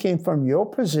speaking from your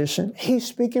position. He's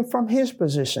speaking from his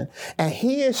position. And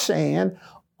he is saying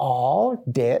all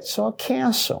debts are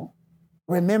canceled.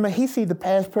 Remember, he sees the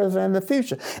past, present, and the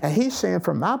future. And he's saying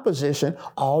from my position,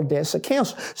 all debts are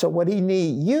canceled. So what he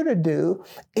needs you to do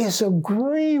is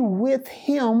agree with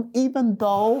him, even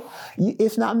though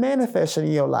it's not manifesting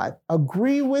in your life.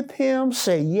 Agree with him,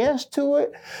 say yes to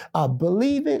it,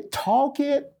 believe it, talk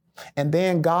it, and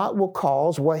then God will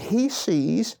cause what he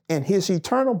sees in his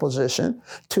eternal position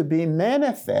to be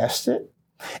manifested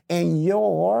in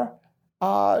your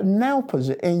now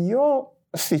position, in your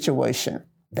situation.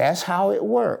 That's how it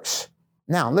works.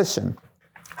 Now, listen,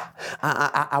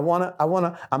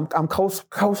 I'm close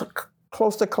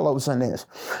to closing this.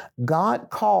 God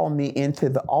called me into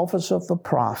the office of the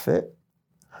prophet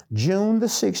June the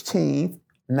 16th,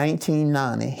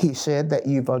 1990. He said that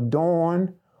you've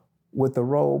adorned with the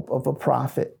robe of a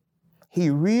prophet. He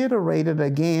reiterated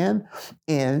again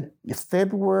in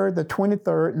February the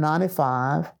 23rd,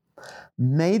 95.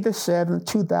 May the 7th,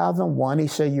 2001, he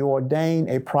said, you ordained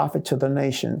a prophet to the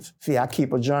nations. See, I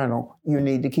keep a journal. You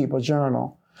need to keep a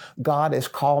journal. God has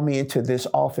called me into this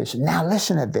office. Now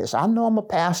listen to this. I know I'm a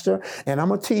pastor and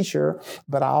I'm a teacher,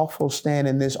 but I also stand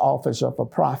in this office of a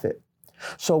prophet.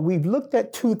 So we've looked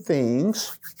at two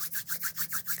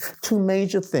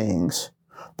major things.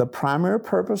 The primary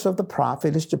purpose of the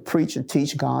prophet is to preach and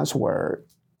teach God's word.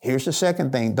 Here's the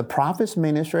second thing. The prophet's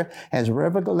ministry has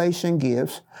revelation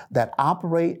gifts that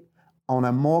operate on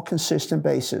a more consistent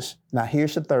basis. Now,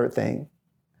 here's the third thing.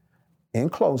 In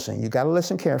closing, you got to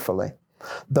listen carefully.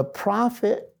 The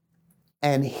prophet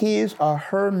and his or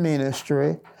her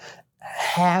ministry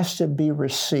has to be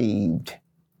received.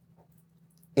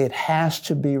 It has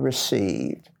to be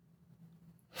received.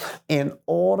 In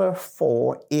order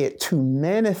for it to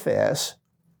manifest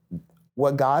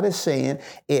what God is saying,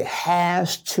 it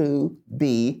has to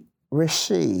be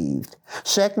received.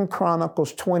 2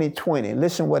 Chronicles 20:20.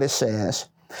 Listen what it says.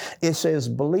 It says,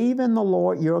 believe in the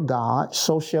Lord your God,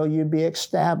 so shall you be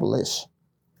established.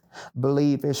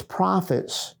 Believe his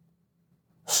prophets,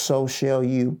 so shall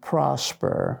you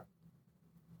prosper.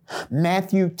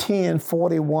 Matthew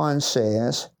 10:41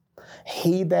 says,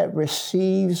 he that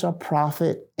receives a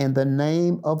prophet in the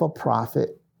name of a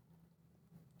prophet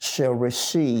shall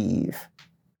receive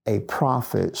a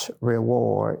prophet's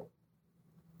reward.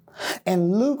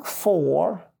 In Luke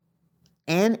 4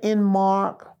 and in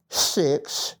Mark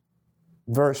 6,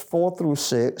 verse 4 through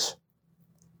 6,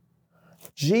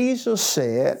 Jesus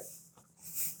said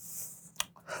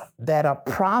that a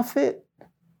prophet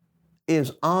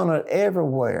is honored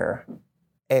everywhere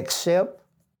except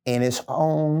in his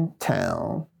own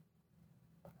town.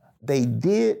 They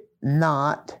did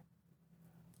not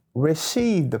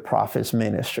receive the prophet's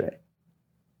ministry.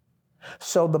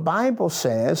 So the Bible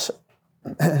says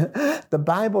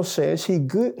he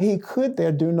could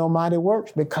there do no mighty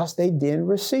works because they didn't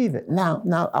receive it.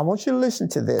 Now I want you to listen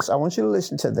to this.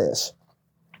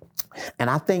 And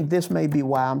I think this may be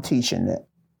why I'm teaching it.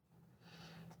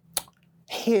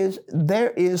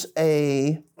 There is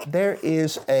a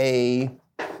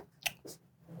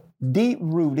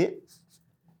deep-rooted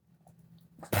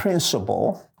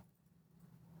principle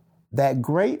that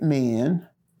great men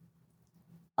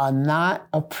are not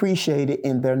appreciated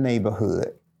in their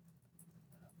neighborhood.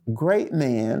 Great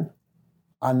men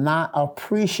are not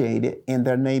appreciated in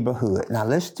their neighborhood. Now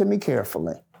listen to me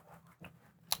carefully.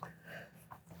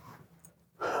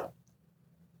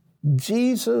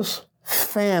 Jesus'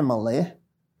 family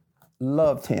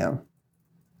loved him.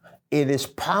 It is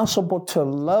possible to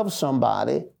love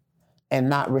somebody and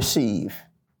not receive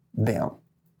them.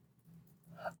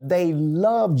 They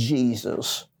loved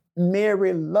Jesus.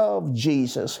 Mary loved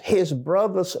Jesus. His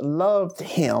brothers loved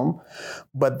him,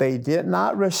 but they did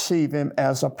not receive him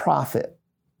as a prophet.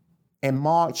 In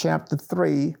Mark chapter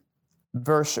 3,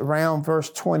 around verse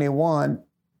 21,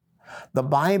 the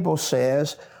Bible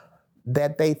says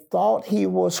that they thought he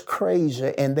was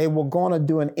crazy and they were going to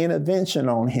do an intervention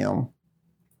on him.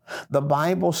 The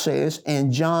Bible says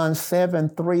in John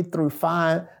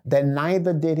 7:3-5, that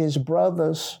neither did his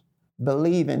brothers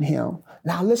believe in him.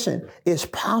 Now listen, it's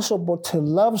possible to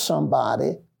love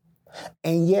somebody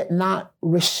and yet not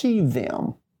receive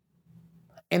them.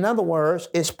 In other words,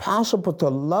 it's possible to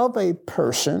love a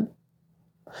person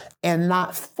and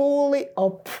not fully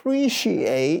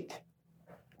appreciate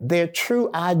their true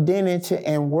identity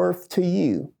and worth to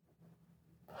you.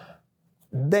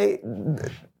 They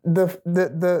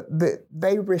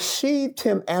received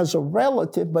him as a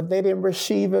relative, but they didn't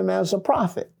receive him as a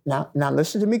prophet. Now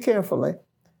listen to me carefully.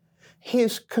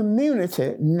 His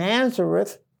community,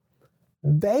 Nazareth,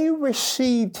 they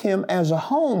received him as a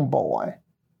homeboy.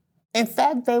 In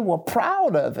fact, they were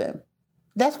proud of him.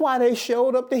 That's why they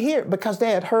showed up to hear it, because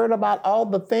they had heard about all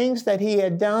the things that he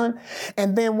had done.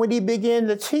 And then when he began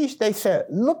to teach, they said,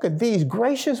 look at these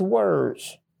gracious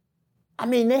words. I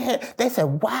mean, they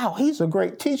said, wow, he's a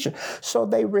great teacher. So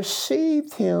they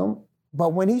received him,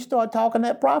 but when he started talking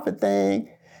that prophet thing,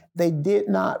 they did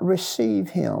not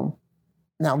receive him.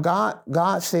 Now,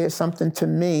 God said something to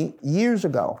me years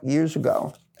ago,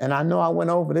 and I know I went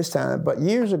over this time, but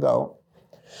years ago,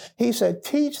 he said,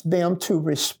 teach them to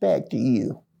respect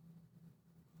you.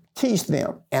 Teach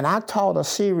them. And I taught a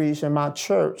series in my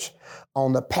church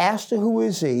on the pastor who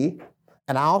is he,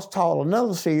 and I also taught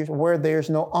another series where there's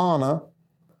no honor.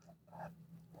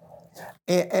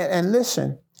 And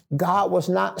listen, God was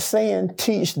not saying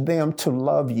teach them to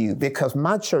love you, because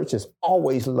my church has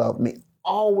always loved me,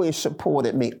 always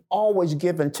supported me, always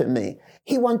given to me.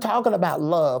 He wasn't talking about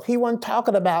love. He wasn't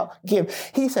talking about give.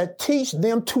 He said, teach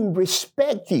them to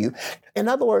respect you. In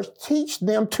other words, teach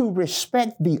them to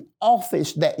respect the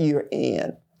office that you're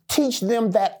in. Teach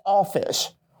them that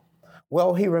office.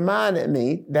 Well, he reminded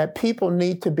me that people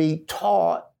need to be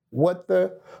taught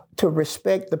to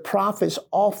respect the prophet's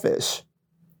office.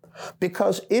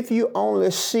 Because if you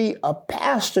only see a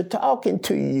pastor talking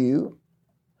to you,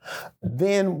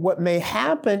 then what may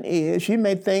happen is you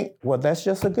may think, well, that's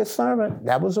just a good sermon.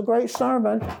 That was a great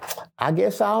sermon. I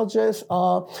guess I'll just,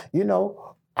 I'll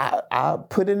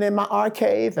put it in my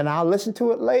archive and I'll listen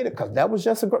to it later, because that was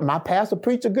just my pastor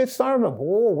preached a good sermon.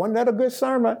 Whoa, wasn't that a good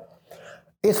sermon?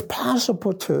 It's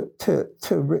possible to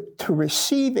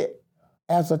receive it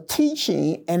as a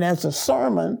teaching and as a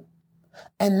sermon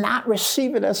and not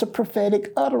receive it as a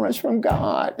prophetic utterance from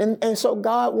God. And so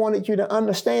God wanted you to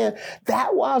understand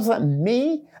that wasn't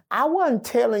me. I wasn't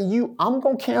telling you I'm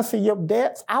going to cancel your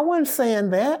debts. I wasn't saying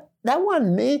that. That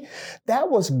wasn't me.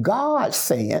 That was God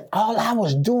saying. All I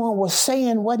was doing was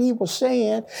saying what he was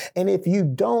saying. And if you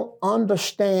don't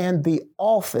understand the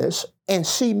office and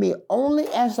see me only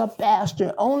as a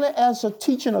pastor, only as a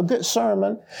teaching a good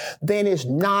sermon, then it's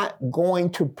not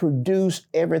going to produce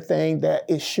everything that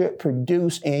it should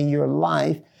produce in your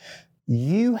life.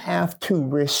 You have to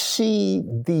receive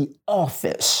the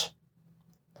office.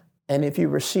 And if you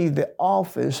receive the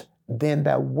office, then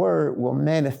that word will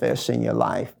manifest in your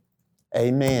life.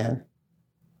 Amen.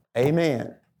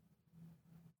 Amen.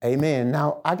 Amen.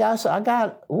 Now, I got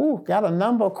a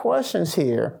number of questions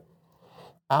here.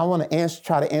 I want to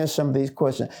try to answer some of these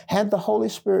questions. Had the Holy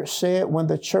Spirit said when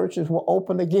the churches will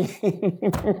open again?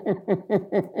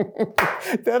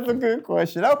 That's a good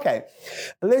question. Okay.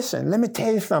 Listen, let me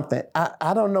tell you something.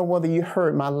 I don't know whether you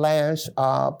heard my last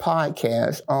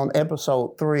podcast on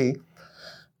episode 3.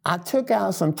 I took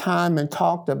out some time and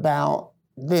talked about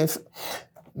this.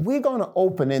 We're going to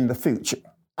open in the future.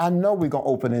 I know we're going to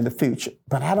open in the future,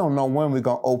 but I don't know when we're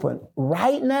going to open.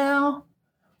 Right now,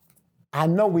 I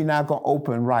know we're not going to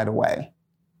open right away.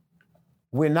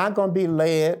 We're not going to be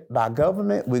led by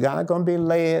government. We're not going to be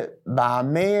led by a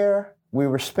mayor. We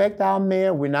respect our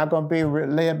mayor. We're not going to be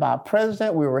led by a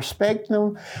president. We respect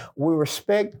them. We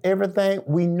respect everything.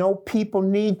 We know people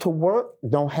need to work.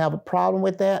 Don't have a problem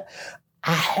with that.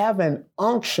 I have an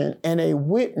unction and a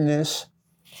witness,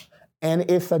 and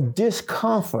it's a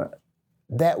discomfort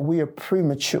that we are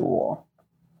premature.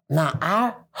 Now,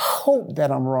 I hope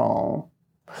that I'm wrong.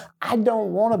 I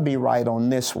don't want to be right on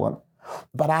this one,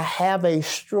 but I have a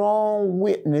strong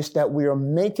witness that we are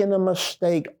making a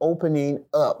mistake opening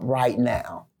up right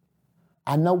now.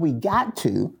 I know we got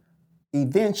to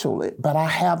eventually, but I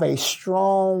have a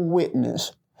strong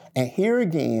witness. And here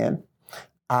again,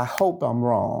 I hope I'm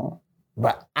wrong,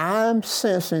 but I'm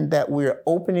sensing that we're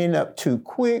opening up too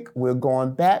quick. We're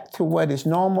going back to what is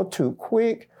normal too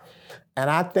quick. And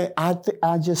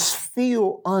I just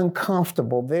feel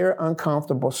uncomfortable, very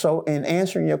uncomfortable. So in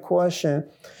answering your question,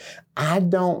 I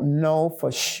don't know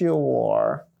for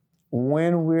sure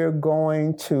when we're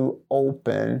going to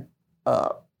open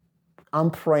up.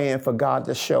 I'm praying for God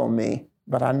to show me,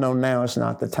 but I know now is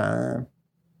not the time.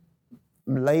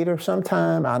 Later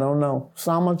sometime, I don't know.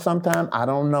 Sometime, I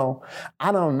don't know.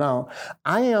 I don't know.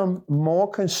 I am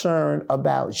more concerned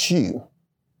about you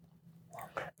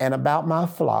and about my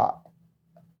flock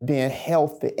being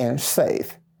healthy and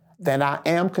safe than I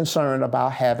am concerned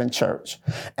about having church.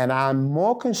 And I'm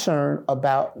more concerned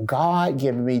about God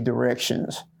giving me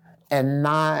directions and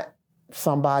not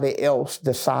somebody else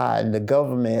deciding, the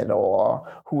government or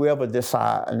whoever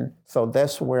deciding. So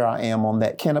that's where I am on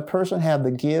that. Can a person have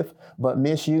the gift but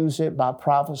misuse it by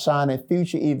prophesying a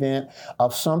future event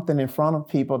of something in front of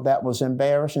people that was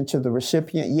embarrassing to the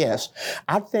recipient? Yes.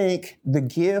 I think the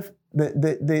gift,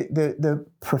 the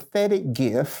prophetic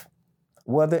gift,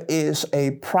 whether it's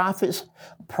a prophetess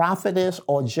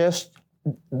or just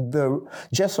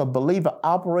a believer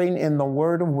operating in the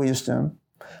word of wisdom,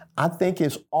 I think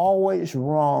it's always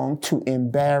wrong to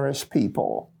embarrass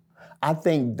people. I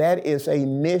think that is a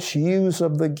misuse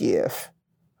of the gift.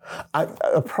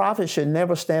 A prophet should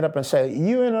never stand up and say,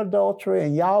 you in adultery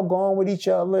and y'all going with each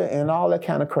other and all that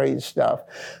kind of crazy stuff.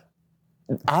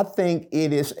 I think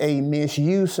it is a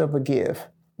misuse of a gift.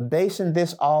 Basing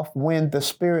this off when the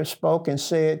Spirit spoke and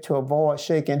said to avoid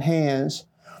shaking hands,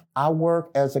 I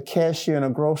work as a cashier in a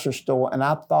grocery store, and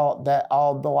I thought that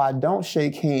although I don't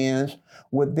shake hands,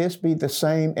 would this be the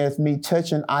same as me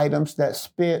touching items that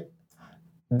spit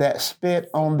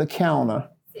on the counter?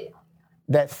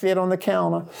 That sit on the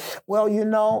counter? Well, you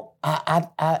know,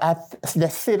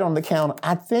 that sit on the counter.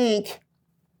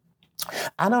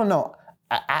 I don't know.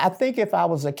 I think if I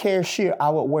was a cashier, I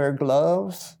would wear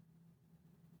gloves.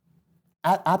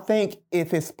 I think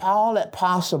if it's all that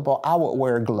possible, I would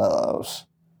wear gloves.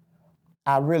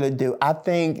 I really do. I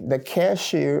think the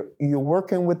cashier, you're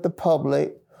working with the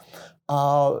public.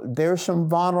 There's some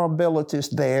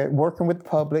vulnerabilities there, working with the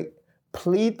public.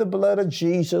 Plead the blood of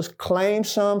Jesus. Claim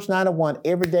Psalms 91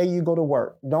 every day you go to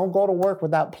work. Don't go to work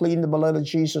without pleading the blood of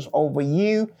Jesus over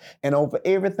you and over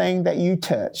everything that you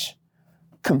touch.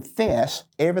 Confess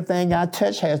everything I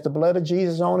touch has the blood of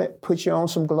Jesus on it. Put you on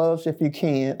some gloves if you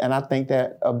can, and I think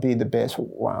that'll be the best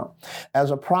round.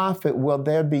 As a prophet, will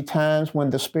there be times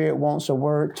when the Spirit wants a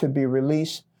word to be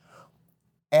released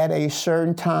at a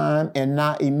certain time and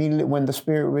not immediately when the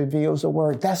Spirit reveals the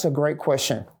word? That's a great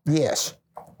question. Yes.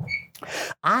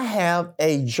 I have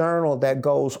a journal that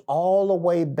goes all the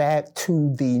way back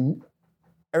to the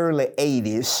early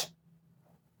 80s.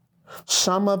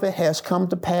 Some of it has come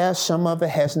to pass. Some of it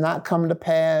has not come to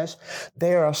pass.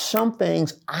 There are some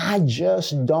things I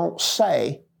just don't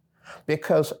say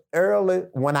because early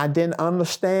when I didn't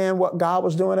understand what God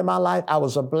was doing in my life, I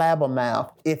was a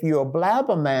blabbermouth. If you're a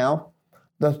blabbermouth,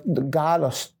 the God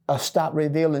will stop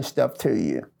revealing stuff to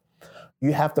you.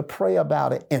 You have to pray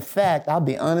about it. In fact, I'll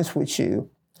be honest with you.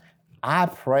 I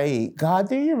prayed, God,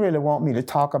 do you really want me to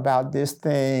talk about this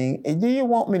thing? Do you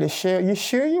want me to share? You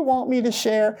sure you want me to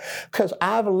share? Because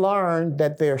I've learned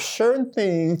that there are certain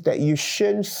things that you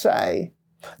shouldn't say.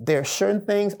 There are certain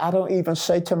things I don't even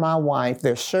say to my wife.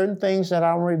 There are certain things that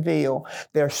I don't reveal.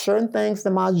 There are certain things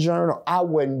in my journal I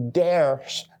wouldn't dare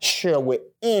share with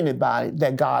anybody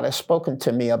that God has spoken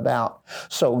to me about.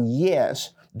 So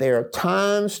yes, there are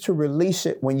times to release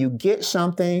it. When you get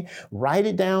something, write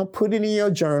it down, put it in your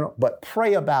journal, but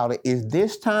pray about it. Is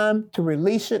this time to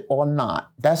release it or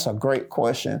not? That's a great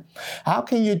question. How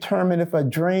can you determine if a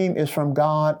dream is from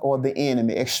God or the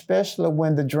enemy, especially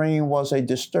when the dream was a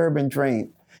disturbing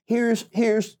dream? Here's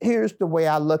the way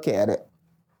I look at it.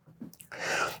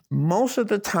 Most of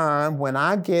the time when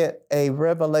I get a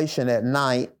revelation at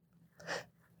night,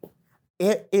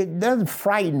 it doesn't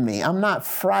frighten me. I'm not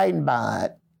frightened by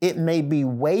it. It may be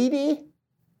weighty.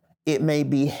 It may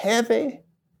be heavy.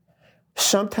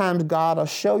 Sometimes God will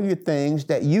show you things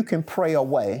that you can pray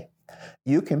away.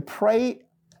 You can pray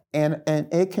and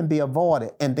it can be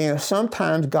avoided. And then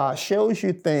sometimes God shows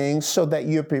you things so that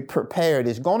you'll be prepared.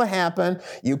 It's going to happen.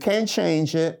 You can't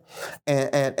change it.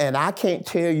 And I can't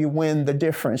tell you when the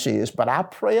difference is, but I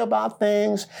pray about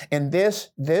things, and this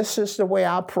is the way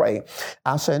I pray.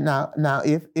 I said, now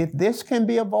if this can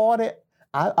be avoided,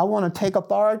 I want to take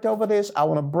authority over this. I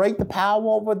want to break the power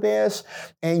over this.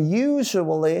 And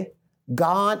usually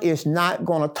God is not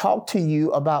going to talk to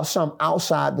you about something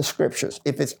outside the scriptures.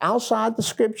 If it's outside the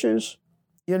scriptures,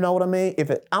 you know what I mean? If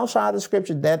it's outside the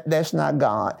scripture, that's not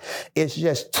God. It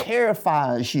just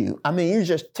terrifies you. I mean, you're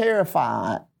just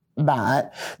terrified by it.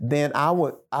 Then I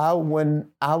would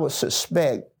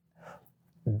suspect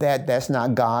that that's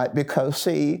not God, because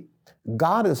see,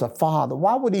 God is a father.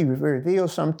 Why would he reveal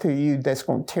something to you that's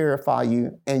going to terrify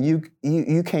you and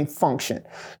you can't function?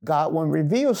 God won't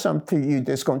reveal something to you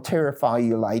that's going to terrify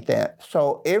you like that.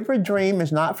 So every dream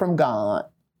is not from God.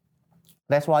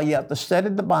 That's why you have to study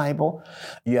the Bible.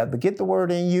 You have to get the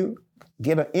word in you,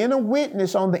 get an inner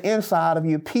witness on the inside of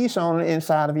you, peace on the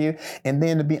inside of you. And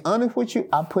then to be honest with you,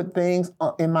 I put things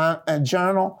in my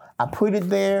journal. I put it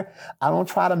there. I don't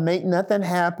try to make nothing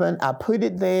happen. I put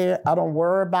it there. I don't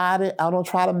worry about it. I don't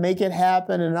try to make it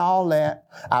happen and all that.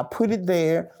 I put it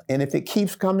there. And if it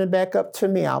keeps coming back up to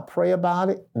me, I'll pray about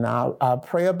it. And I'll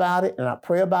pray about it. And I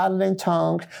pray about it in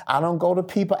tongues. I don't go to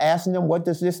people asking them, what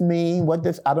does this mean?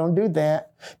 I don't do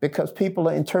that, because people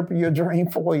will interpret your dream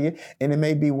for you and it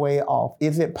may be way off.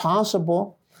 Is it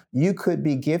possible you could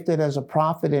be gifted as a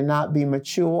prophet and not be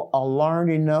mature or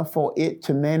learned enough for it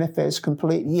to manifest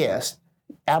complete? Yes,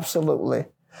 absolutely.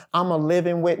 I'm a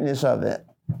living witness of it.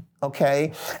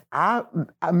 Okay. I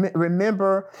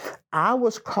remember I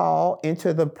was called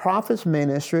into the prophet's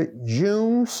ministry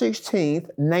June 16th,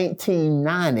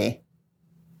 1990.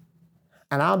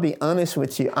 And I'll be honest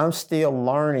with you, I'm still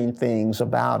learning things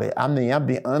about it. I mean, I'll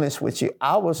be honest with you.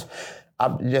 I'll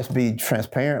just be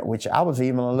transparent with you. I was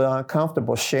even a little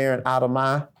uncomfortable sharing out of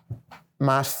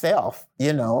myself,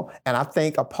 you know. And I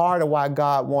think a part of why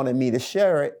God wanted me to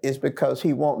share it is because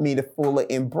he wants me to fully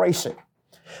embrace it.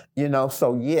 You know,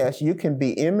 so yes, you can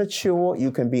be immature,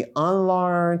 you can be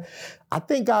unlearned. I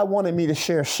think God wanted me to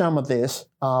share some of this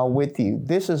with you.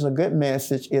 This is a good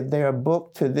message. Is there a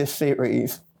book to this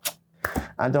series?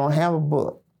 I don't have a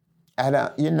book.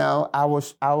 I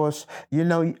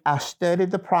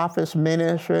studied the prophet's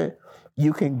ministry.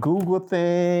 You can Google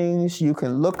things, you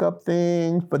can look up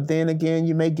things, but then again,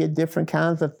 you may get different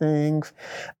kinds of things.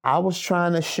 I was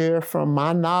trying to share from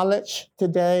my knowledge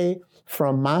today,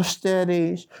 from my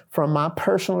studies, from my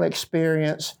personal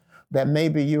experience, that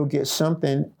maybe you'll get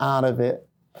something out of it.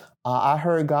 I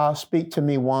heard God speak to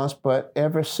me once, but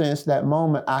ever since that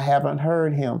moment, I haven't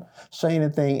heard him say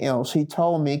anything else. He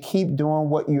told me, keep doing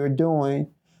what you're doing.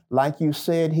 Like you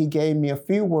said, he gave me a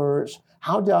few words.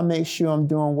 How do I make sure I'm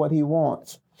doing what he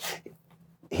wants?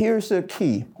 Here's the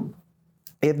key.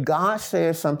 If God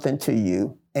says something to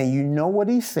you and you know what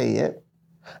he said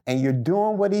and you're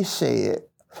doing what he said,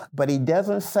 but he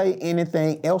doesn't say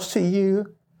anything else to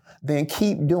you, then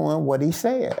keep doing what he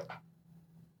said.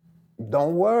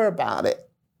 Don't worry about it.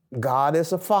 God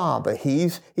is a father.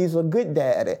 He's a good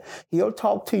daddy. He'll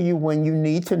talk to you when you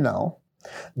need to know.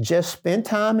 Just spend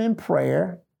time in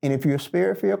prayer. And if you're a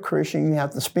spirit-filled Christian, you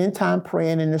have to spend time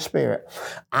praying in the Spirit.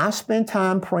 I spend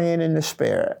time praying in the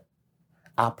Spirit.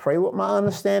 I pray with my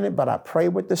understanding, but I pray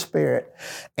with the Spirit.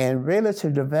 And really,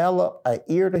 to develop an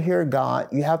ear to hear God,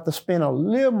 you have to spend a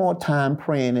little more time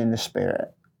praying in the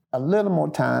Spirit. A little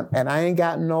more time. And I ain't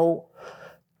got no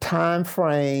time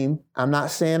frame. I'm not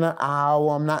saying an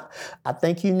hour. I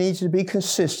think you need to be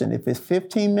consistent. If it's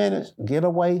 15 minutes, get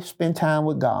away, spend time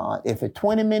with God. If it's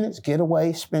 20 minutes, get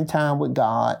away, spend time with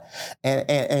God,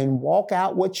 and walk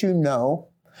out what you know.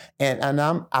 And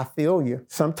I feel you.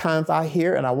 Sometimes I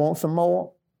hear and I want some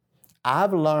more.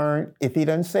 I've learned if he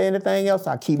doesn't say anything else,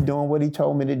 I keep doing what he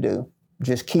told me to do.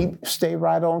 Just stay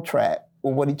right on track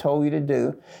with what he told you to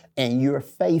do, and you're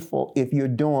faithful if you're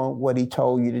doing what he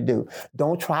told you to do.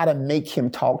 Don't try to make him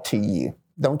talk to you.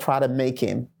 Don't try to make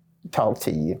him talk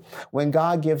to you. When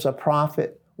God gives a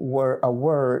prophet a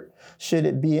word, should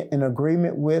it be in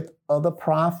agreement with other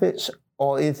prophets,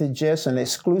 or is it just an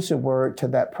exclusive word to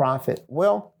that prophet?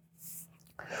 Well,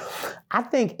 I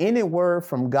think any word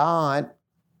from God,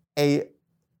 a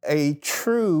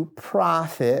true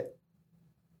prophet,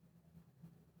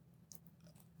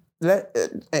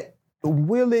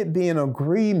 will it be in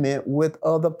agreement with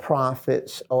other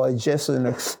prophets, or just an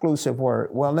exclusive word?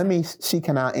 Well, let me see,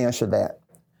 can I answer that?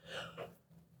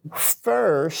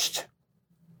 First,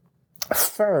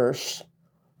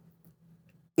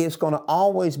 it's going to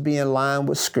always be in line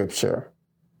with Scripture,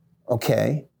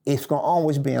 okay? it's going to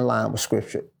always be in line with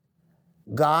Scripture.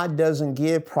 God doesn't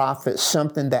give prophets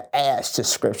something that adds to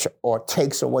Scripture or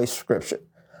takes away Scripture.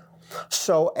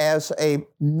 So as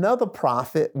another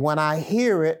prophet, when I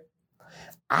hear it,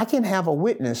 I can have a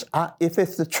witness. If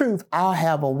it's the truth, I'll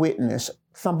have a witness.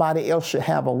 Somebody else should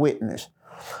have a witness.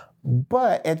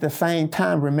 But at the same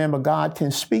time, remember, God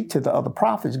can speak to the other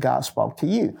prophets. God spoke to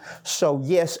you. So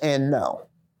yes and no.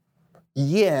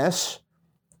 Yes,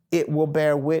 it will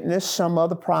bear witness. Some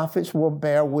other prophets will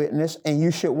bear witness, and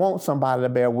you should want somebody to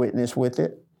bear witness with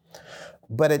it.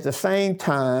 But at the same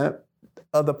time,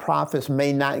 other prophets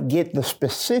may not get the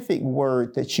specific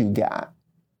word that you got.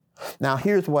 Now,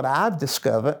 here's what I've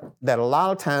discovered, that a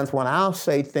lot of times when I'll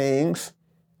say things,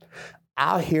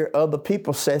 I'll hear other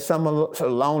people say something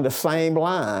along the same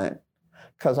line,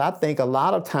 because I think a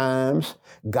lot of times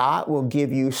God will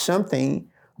give you something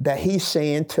that he's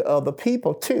saying to other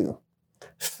people too.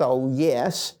 So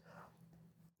yes,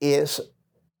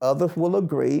 others will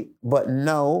agree, but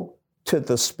no, to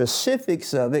the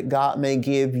specifics of it, God may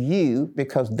give you,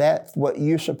 because that's what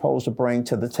you're supposed to bring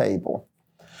to the table.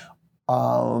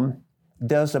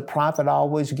 Does the prophet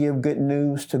always give good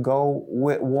news to go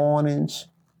with warnings?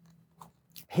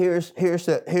 Here's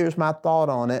my thought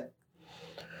on it.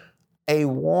 A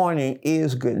warning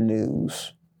is good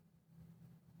news.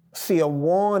 See, a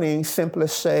warning simply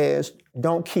says,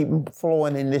 don't keep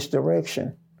flowing in this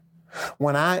direction.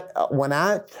 When I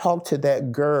talked to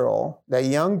that girl, that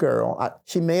young girl,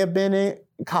 she may have been in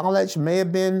college, may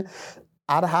have been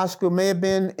out of high school, may have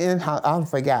been I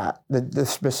forgot the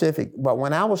specific. But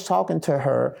when I was talking to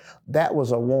her, that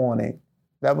was a warning.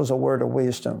 That was a word of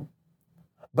wisdom.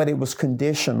 But it was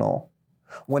conditional.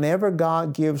 Whenever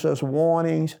God gives us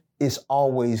warnings, it's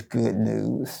always good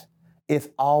news. It's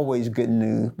always good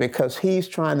news, because he's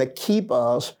trying to keep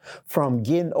us from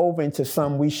getting over into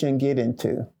something we shouldn't get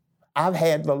into. I've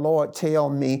had the Lord tell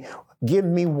me, give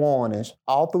me warnings.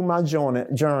 All through my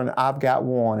journey, I've got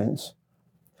warnings.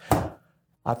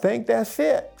 I think that's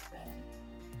it.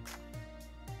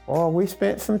 Well, we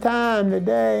spent some time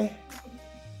today.